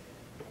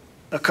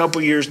a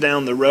couple years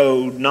down the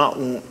road not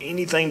want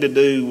anything to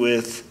do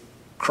with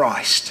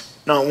Christ,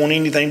 not want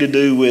anything to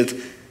do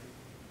with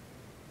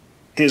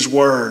His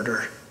Word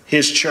or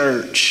His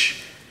church,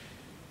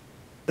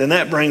 then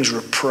that brings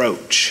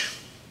reproach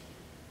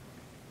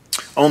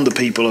on the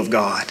people of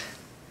God.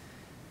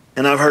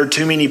 And I've heard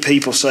too many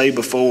people say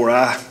before,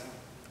 I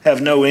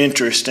have no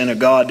interest in a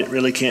God that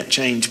really can't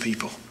change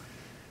people,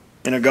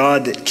 in a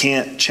God that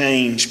can't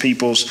change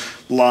people's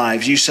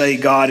lives. You say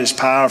God is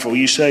powerful.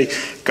 You say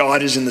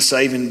God is in the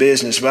saving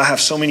business. But I have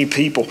so many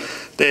people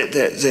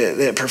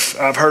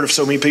I've heard of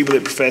so many people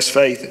that profess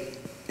faith,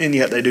 and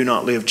yet they do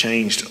not live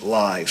changed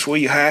lives. Well,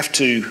 you have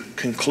to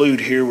conclude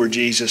here where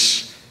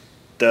Jesus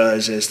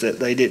does, is that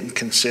they didn't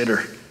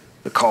consider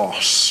the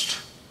cost.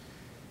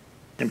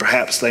 And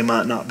perhaps they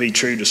might not be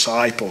true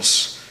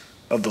disciples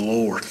of the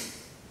Lord.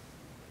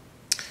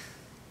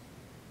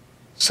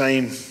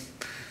 Same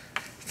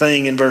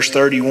thing in verse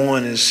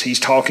 31 is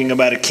He's talking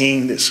about a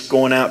king that's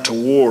going out to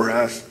war.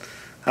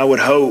 I would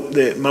hope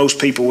that most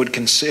people would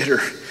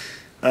consider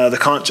the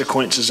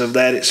consequences of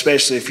that,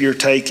 especially if you're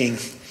taking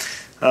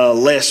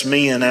less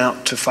men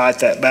out to fight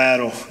that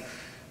battle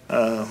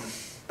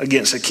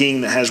against a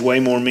king that has way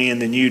more men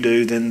than you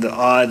do. Then the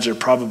odds are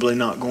probably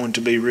not going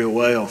to be real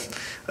well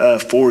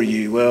for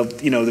you. Well,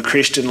 the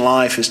Christian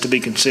life is to be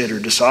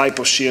considered.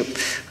 Discipleship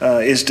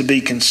is to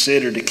be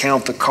considered, to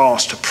count the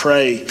cost, to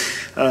pray,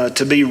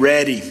 to be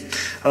ready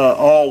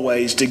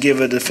always to give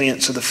a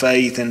defense of the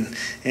faith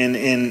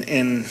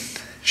and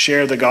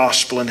share the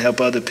gospel and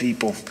help other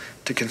people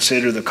to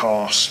consider the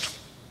cost.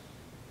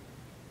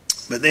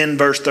 But then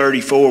verse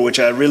 34, which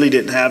I really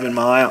didn't have in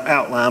my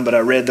outline, but I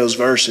read those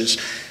verses,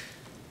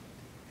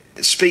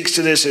 it speaks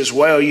to this as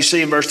well. You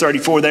see in verse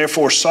 34,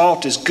 therefore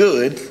salt is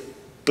good,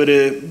 but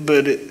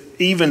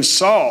even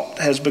salt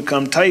has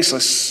become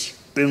tasteless.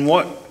 Then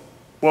what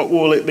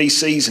will it be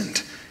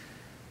seasoned?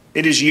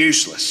 It is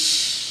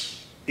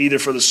useless, either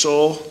for the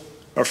soil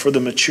or for the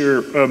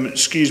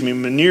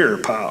manure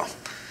pile.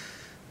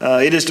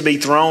 It is to be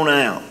thrown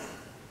out.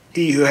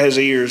 He who has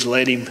ears,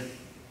 let him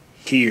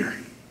hear.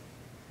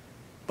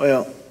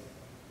 Well,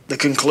 the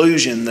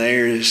conclusion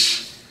there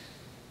is,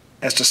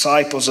 as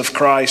disciples of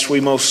Christ,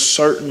 we most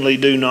certainly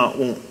do not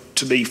want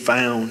to be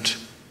found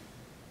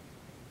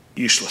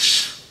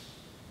useless.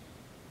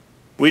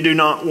 We do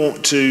not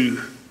want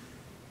to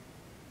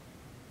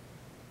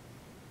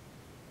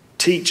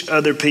teach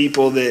other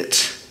people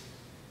that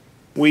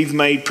we've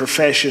made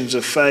professions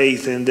of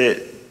faith and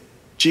that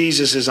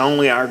Jesus is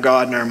only our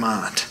God in our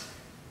mind.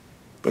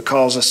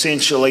 Because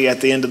essentially at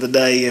the end of the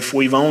day, if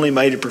we've only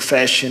made a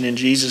profession and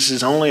Jesus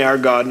is only our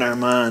God in our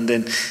mind,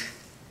 then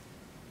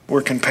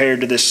we're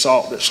compared to this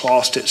salt that's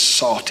lost its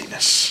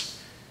saltiness.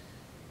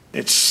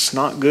 It's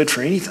not good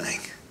for anything.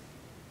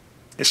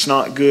 It's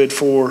not good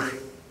for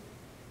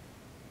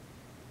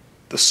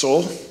the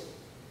soul.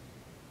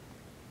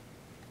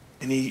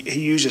 And he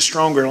uses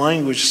stronger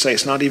language to say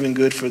it's not even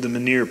good for the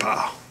manure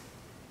pile.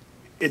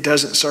 It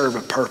doesn't serve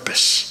a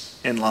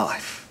purpose in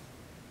life.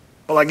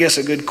 Well, I guess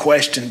a good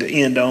question to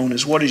end on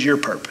is, what is your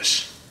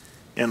purpose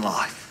in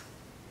life?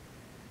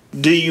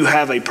 Do you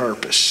have a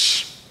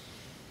purpose?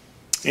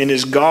 And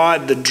is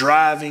God the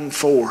driving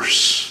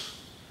force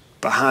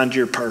behind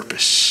your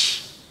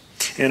purpose?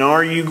 And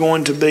are you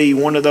going to be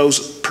one of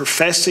those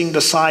professing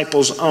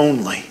disciples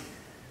only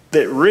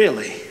that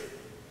really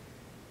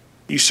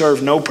you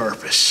serve no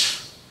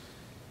purpose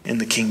in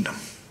the kingdom?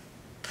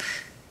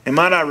 And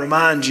might I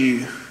remind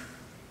you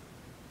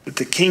that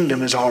the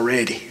kingdom is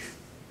already.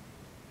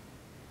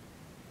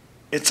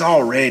 It's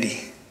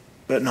already,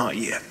 but not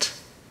yet.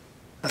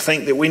 I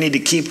think that we need to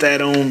keep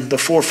that on the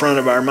forefront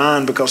of our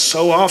mind, because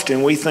so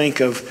often we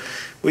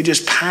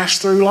just pass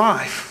through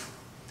life.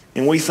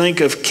 And we think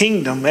of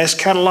kingdom,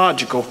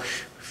 eschatological,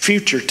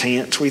 future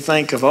tense. We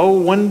think of,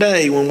 one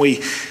day when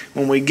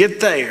we get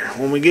there,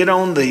 when we get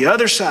on the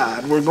other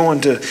side, we're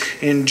going to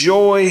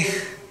enjoy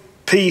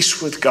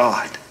peace with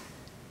God.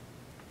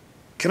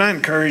 Can I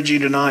encourage you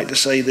tonight to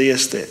say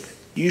this, that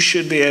you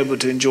should be able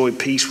to enjoy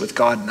peace with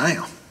God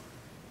now.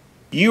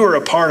 You are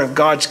a part of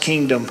God's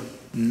kingdom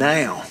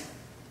now.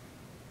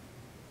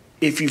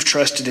 If you've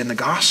trusted in the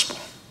gospel,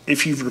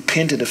 if you've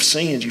repented of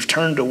sins, you've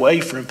turned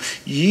away from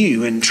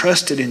you and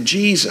trusted in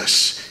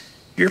Jesus,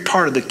 you're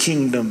part of the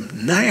kingdom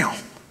now.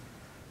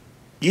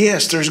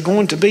 Yes, there's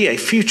going to be a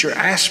future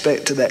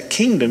aspect to that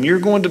kingdom.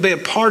 You're going to be a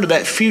part of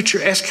that future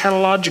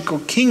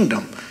eschatological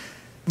kingdom.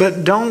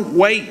 But don't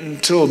wait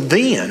until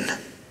then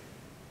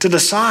to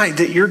decide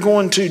that you're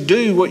going to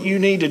do what you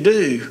need to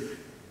do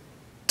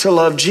to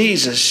love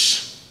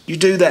Jesus. You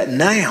do that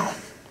now.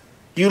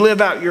 You live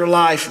out your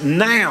life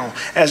now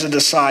as a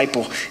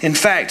disciple. In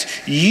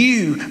fact,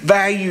 you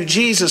value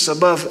Jesus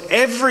above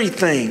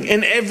everything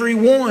and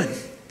everyone.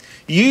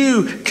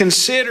 You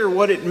consider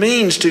what it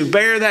means to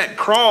bear that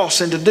cross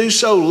and to do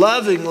so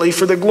lovingly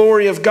for the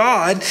glory of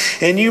God.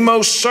 And you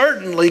most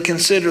certainly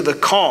consider the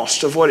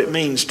cost of what it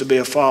means to be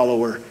a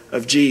follower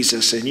of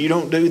Jesus. And you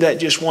don't do that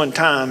just one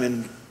time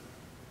in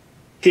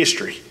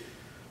history.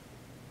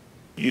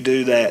 You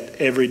do that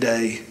every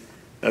day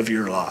of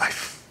your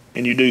life.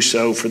 And you do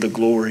so for the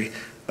glory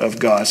of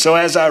God. So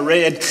as I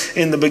read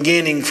in the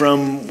beginning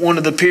from one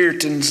of the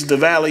Puritans, The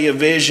Valley of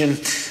Vision,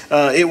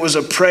 it was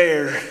a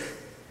prayer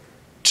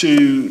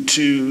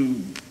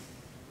to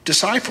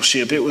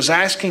discipleship. It was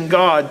asking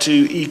God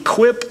to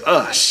equip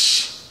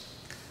us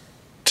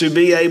to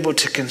be able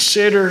to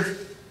consider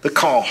the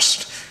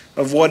cost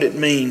of what it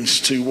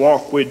means to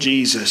walk with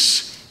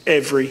Jesus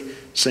every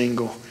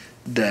single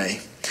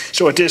day.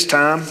 So at this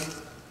time,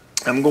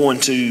 I'm going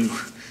to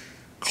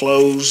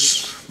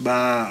close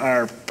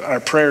by our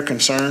prayer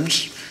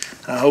concerns.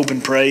 I hope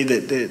and pray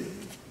that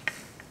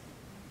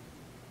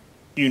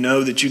you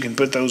know that you can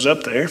put those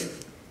up there.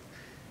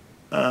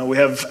 We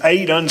have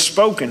 8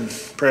 unspoken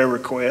prayer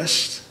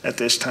requests at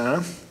this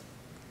time.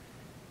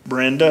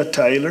 Brenda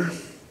Taylor,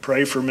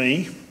 pray for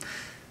me.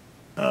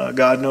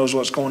 God knows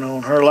what's going on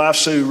in her life.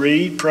 Sue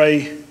Reed,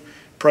 pray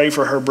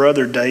for her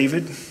brother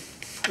David,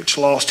 which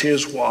lost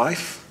his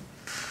wife.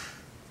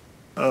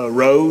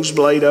 Rose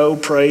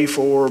Blado, pray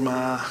for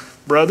my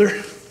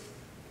brother,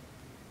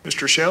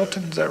 Mr.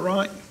 Shelton, is that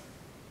right?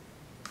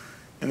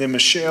 And then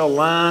Michelle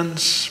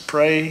Lyons,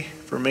 pray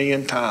for me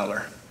and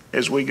Tyler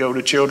as we go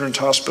to Children's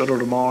Hospital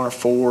tomorrow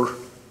for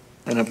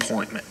an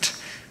appointment.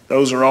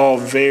 Those are all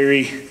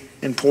very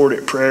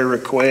important prayer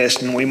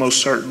requests, and we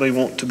most certainly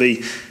want to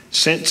be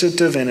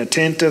sensitive and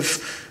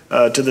attentive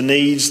to the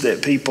needs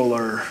that people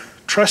are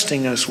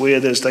trusting us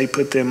with as they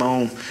put them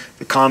on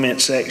the comment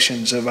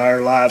sections of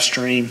our live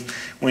stream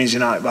Wednesday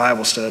night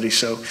Bible study.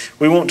 So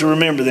we want to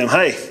remember them.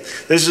 Hey,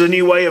 this is a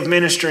new way of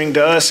ministering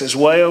to us as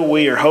well.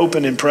 We are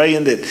hoping and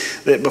praying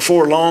that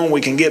before long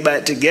we can get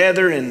back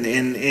together and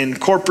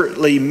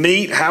corporately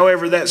meet,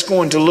 however that's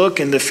going to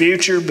look in the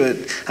future. But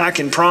I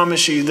can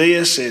promise you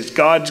this, is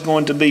God's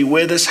going to be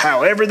with us.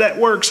 However that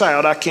works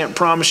out, I can't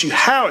promise you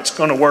how it's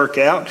going to work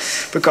out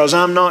because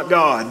I'm not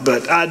God.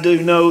 But I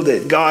do know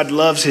that God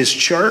loves His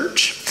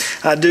church.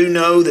 I do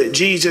know that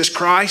Jesus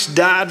Christ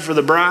died for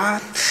the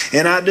bride.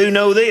 And I do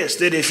know this,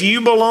 that if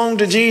you belong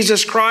to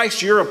Jesus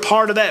Christ, you're a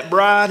part of that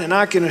bride. And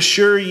I can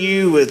assure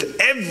you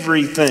with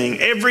everything,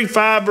 every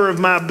fiber of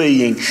my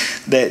being,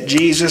 that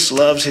Jesus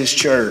loves His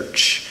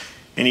church.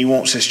 And He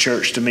wants His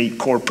church to meet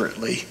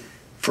corporately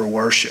for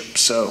worship.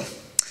 So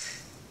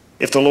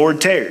if the Lord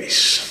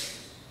tarries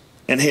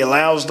and He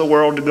allows the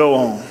world to go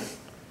on,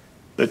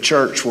 the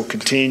church will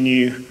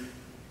continue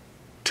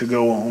to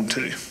go on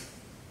too.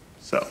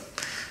 So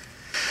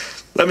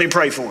let me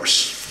pray for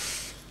us.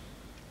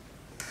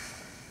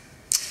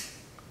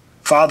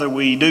 Father,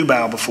 we do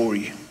bow before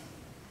you.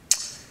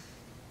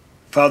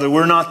 Father,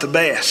 we're not the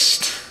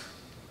best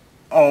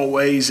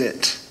always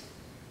at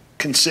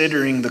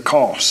considering the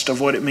cost of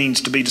what it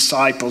means to be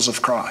disciples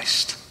of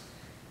Christ.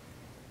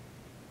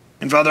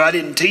 And Father, I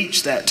didn't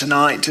teach that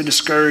tonight to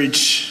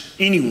discourage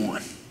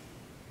anyone,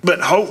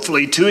 but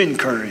hopefully to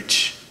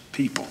encourage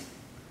people.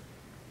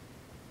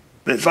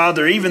 That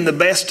Father, even the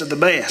best of the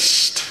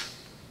best,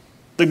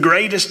 the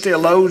greatest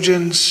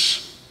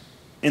theologians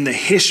in the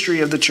history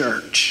of the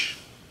church,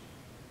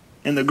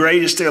 and the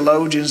greatest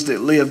theologians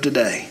that live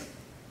today,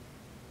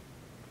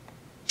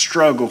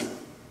 struggle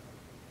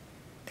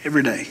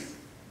every day.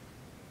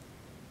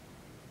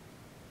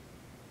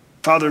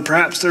 Father,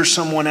 perhaps there's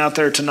someone out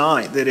there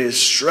tonight that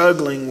is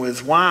struggling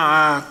with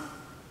why I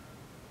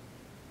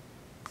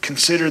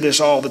consider this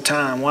all the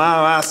time,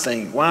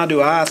 why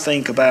do I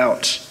think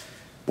about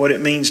what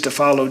it means to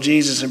follow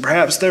Jesus, and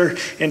perhaps they're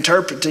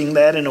interpreting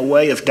that in a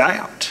way of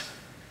doubt.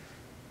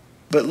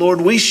 But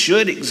Lord, we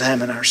should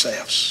examine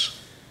ourselves.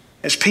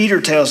 As Peter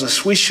tells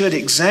us, we should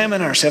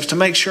examine ourselves to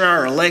make sure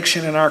our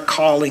election and our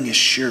calling is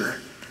sure.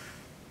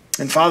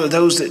 And Father,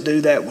 those that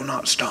do that will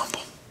not stumble.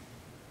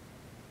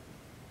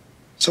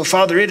 So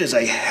Father, it is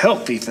a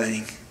healthy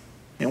thing.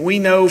 And we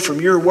know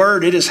from your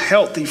word it is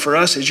healthy for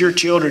us as your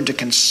children to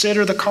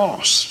consider the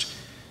cost.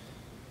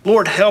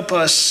 Lord, help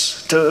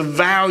us to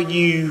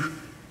value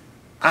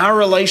our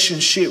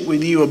relationship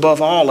with you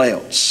above all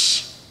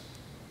else.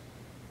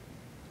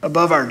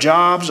 Above our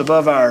jobs,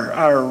 above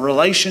our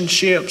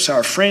relationships,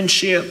 our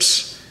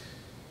friendships.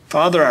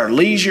 Father, our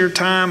leisure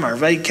time, our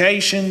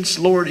vacations.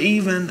 Lord,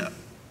 even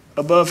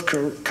above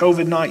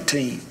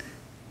COVID-19.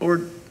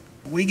 Lord,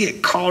 we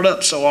get caught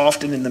up so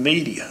often in the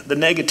media, the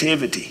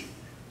negativity,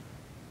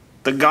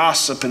 the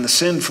gossip and the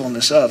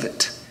sinfulness of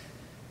it.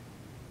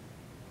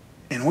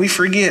 And we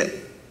forget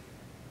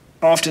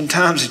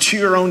oftentimes that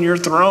you're on your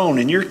throne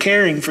and you're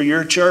caring for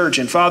your church.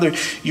 And Father,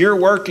 you're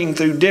working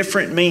through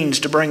different means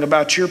to bring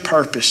about your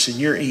purpose and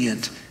your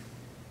end.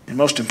 And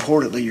most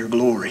importantly, your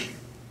glory.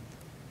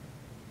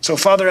 So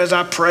Father, as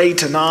I pray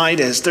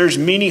tonight, as there's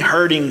many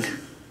hurting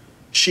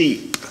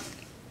sheep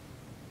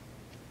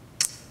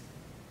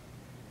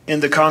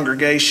in the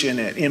congregation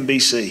at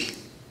NBC,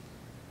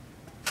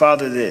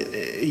 Father,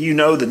 that you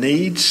know the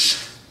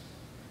needs.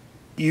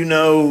 You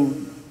know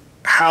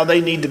how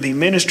they need to be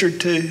ministered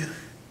to.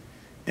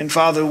 And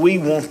Father, we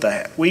want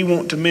that. We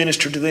want to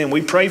minister to them.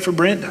 We pray for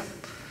Brenda.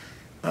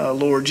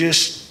 Lord,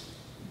 just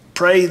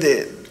pray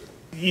that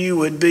you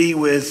would be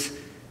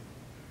with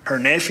her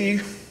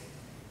nephew.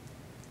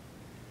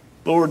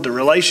 Lord, the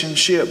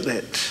relationship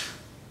that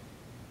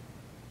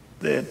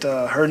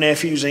her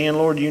nephew's in,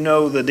 Lord, you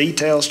know the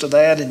details to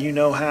that, and you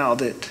know how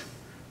that,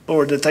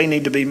 Lord, that they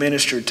need to be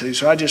ministered to.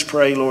 So I just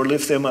pray, Lord,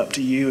 lift them up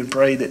to you and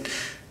pray that,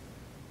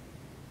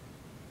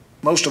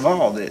 most of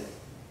all, that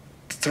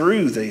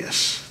through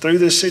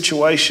this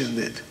situation,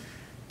 that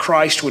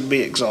Christ would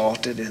be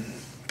exalted and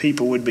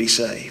people would be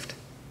saved.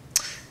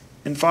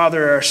 And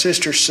Father, our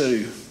sister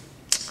Sue,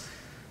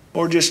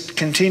 Lord, just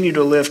continue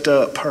to lift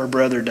up her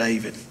brother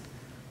David.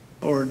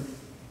 Lord,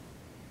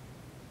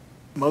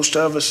 most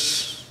of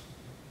us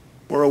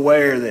were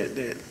aware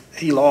that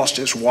he lost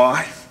his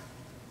wife,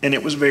 and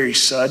it was very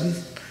sudden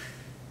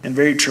and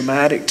very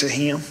traumatic to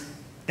him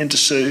and to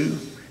Sue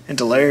and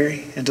to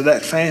Larry and to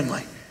that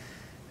family.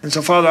 And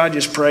so, Father, I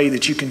just pray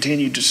that you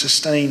continue to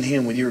sustain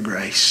him with your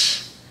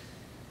grace.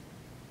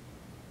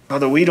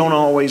 Father, we don't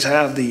always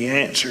have the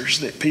answers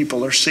that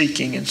people are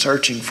seeking and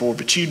searching for,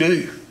 but you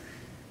do.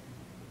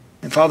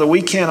 And Father,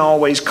 we can't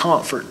always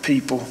comfort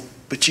people,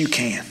 but you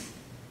can.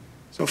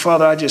 So,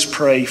 Father, I just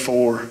pray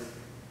for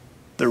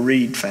the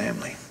Reed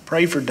family.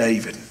 Pray for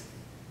David.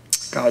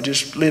 God,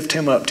 just lift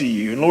him up to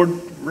you. And Lord,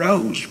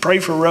 Rose, pray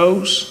for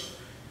Rose.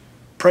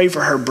 Pray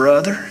for her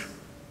brother.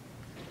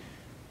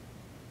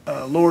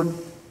 Lord,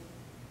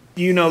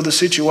 you know the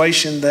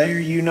situation there.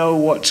 You know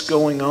what's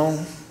going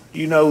on.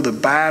 You know the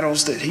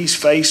battles that he's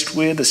faced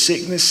with, the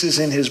sicknesses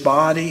in his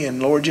body.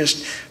 And Lord,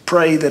 just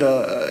pray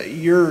that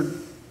your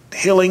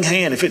healing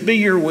hand, if it be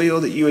your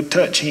will, that you would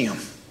touch him.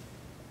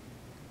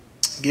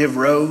 Give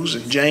Rose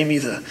and Jamie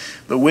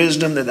the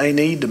wisdom that they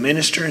need to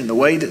minister in the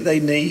way that they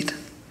need.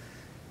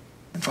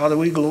 And Father,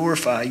 we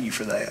glorify you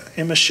for that.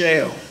 And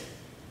Michelle,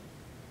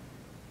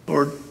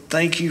 Lord,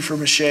 thank you for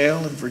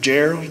Michelle and for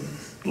Gerald, and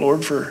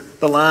Lord, for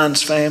the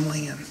Lyons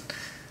family. And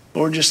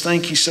Lord, just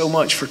thank you so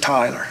much for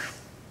Tyler.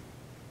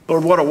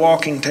 Lord, what a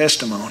walking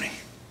testimony.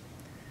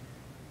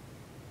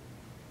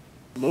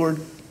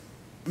 Lord,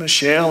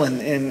 Michelle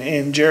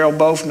and Gerald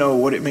both know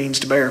what it means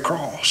to bear a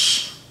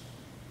cross.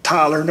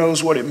 Tyler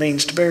knows what it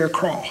means to bear a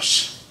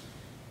cross.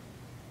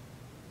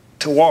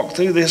 To walk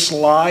through this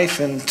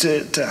life and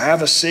to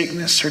have a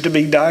sickness or to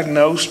be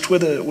diagnosed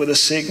with a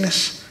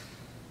sickness.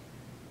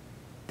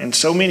 And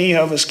so many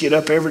of us get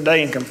up every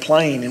day and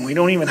complain, and we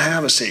don't even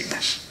have a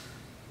sickness.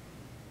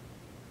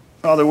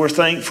 Father, we're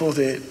thankful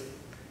that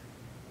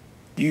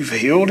you've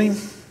healed him.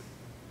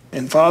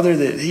 And Father,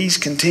 that he's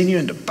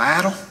continuing to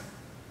battle.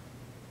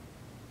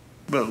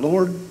 But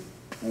Lord,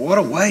 what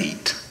a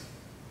weight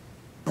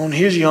on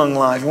his young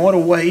life, and what a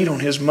weight on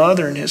his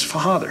mother and his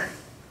father.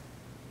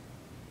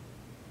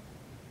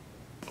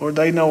 Lord,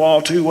 they know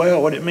all too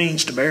well what it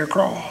means to bear a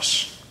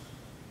cross.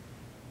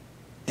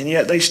 And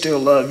yet they still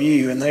love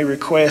you, and they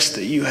request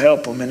that you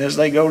help them. And as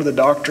they go to the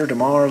doctor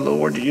tomorrow,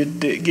 Lord, you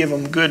give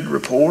them good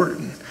report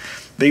and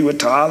be with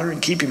Tyler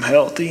and keep him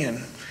healthy.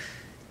 And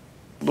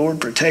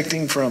Lord, protect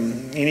him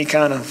from any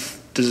kind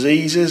of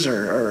diseases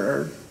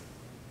or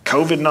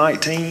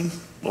COVID-19.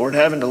 Lord,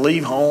 having to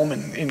leave home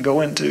and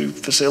go into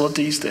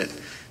facilities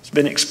that's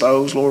been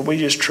exposed. Lord, we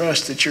just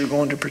trust that you're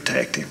going to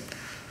protect him.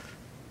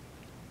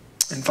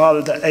 And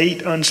Father, the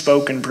 8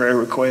 unspoken prayer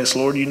requests,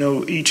 Lord, you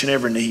know each and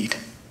every need.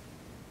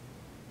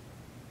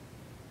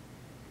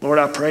 Lord,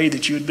 I pray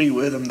that you would be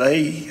with them.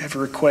 They have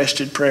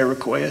requested prayer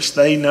requests.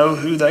 They know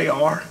who they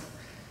are.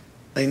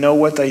 They know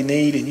what they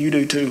need, and you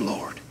do too,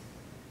 Lord.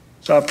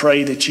 So I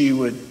pray that you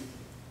would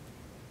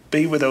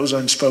be with those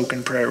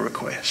unspoken prayer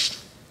requests.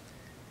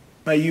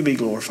 May you be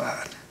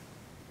glorified.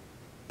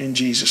 In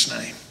Jesus'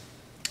 name,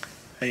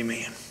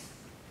 amen.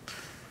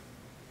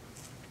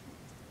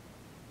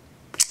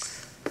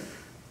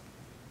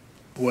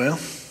 Well,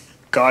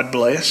 God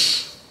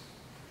bless.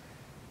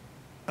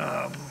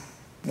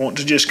 Want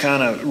to just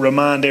kind of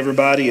remind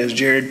everybody, as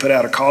Jared put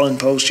out a call-in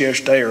post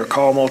yesterday, or a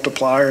call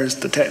multiplier is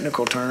the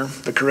technical term,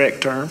 the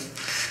correct term,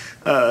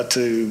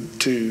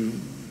 to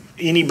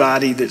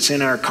anybody that's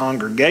in our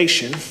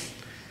congregation.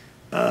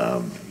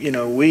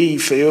 We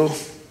feel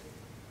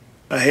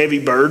a heavy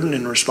burden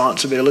and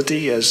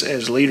responsibility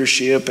as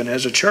leadership and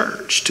as a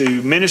church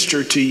to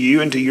minister to you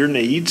and to your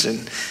needs.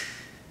 And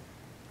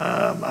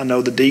I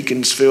know the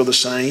deacons feel the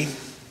same.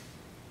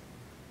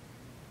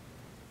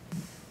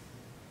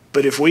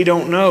 But if we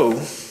don't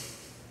know,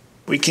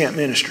 we can't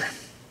minister.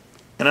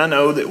 And I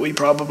know that we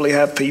probably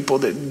have people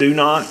that do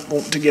not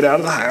want to get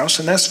out of the house,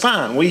 and that's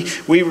fine.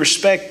 We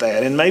respect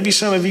that. And maybe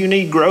some of you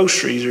need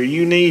groceries, or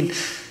you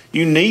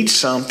need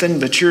something,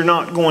 but you're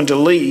not going to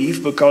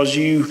leave because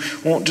you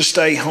want to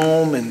stay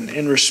home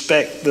and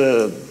respect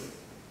the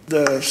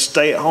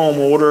stay-at-home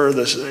order, or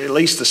at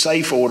least the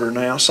safe order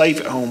now,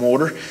 safe-at-home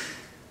order.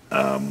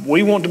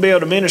 We want to be able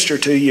to minister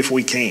to you if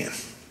we can.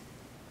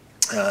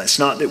 It's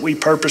not that we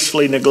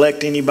purposefully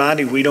neglect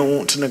anybody. We don't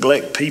want to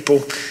neglect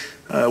people.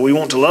 We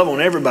want to love on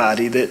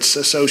everybody that's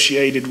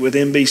associated with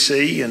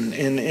NBC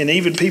and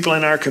even people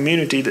in our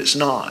community that's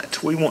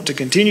not. We want to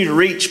continue to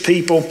reach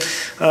people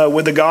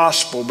with the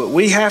gospel, but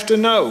we have to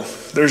know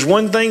there's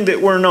one thing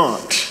that we're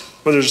not.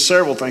 Well, there's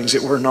several things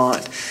that we're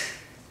not,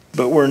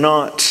 but we're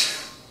not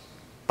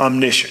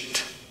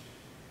omniscient.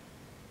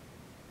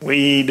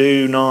 We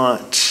do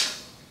not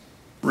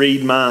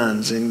read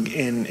minds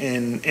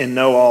and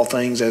know all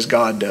things as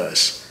God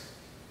does.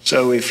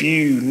 So if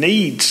you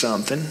need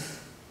something,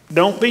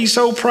 don't be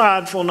so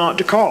prideful not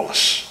to call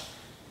us.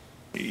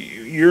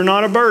 You're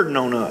not a burden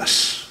on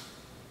us.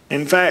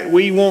 In fact,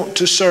 we want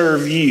to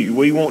serve you.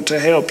 We want to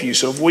help you.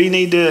 So if we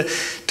need to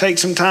take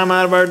some time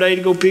out of our day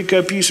to go pick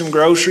up you some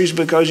groceries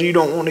because you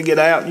don't want to get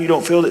out and you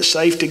don't feel it's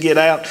safe to get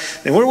out,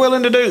 then we're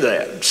willing to do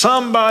that.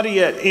 Somebody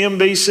at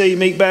MBC,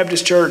 Meek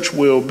Baptist Church,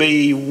 will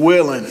be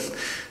willing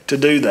to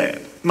do that.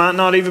 Might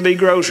not even be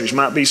groceries,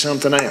 might be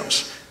something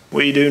else.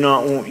 We do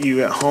not want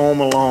you at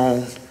home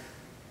alone,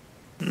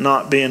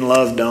 not being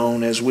loved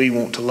on as we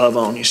want to love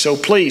on you. So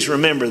please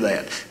remember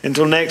that.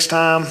 Until next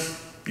time,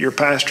 your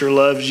pastor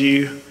loves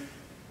you.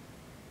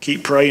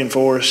 Keep praying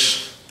for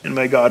us, and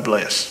may God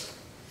bless.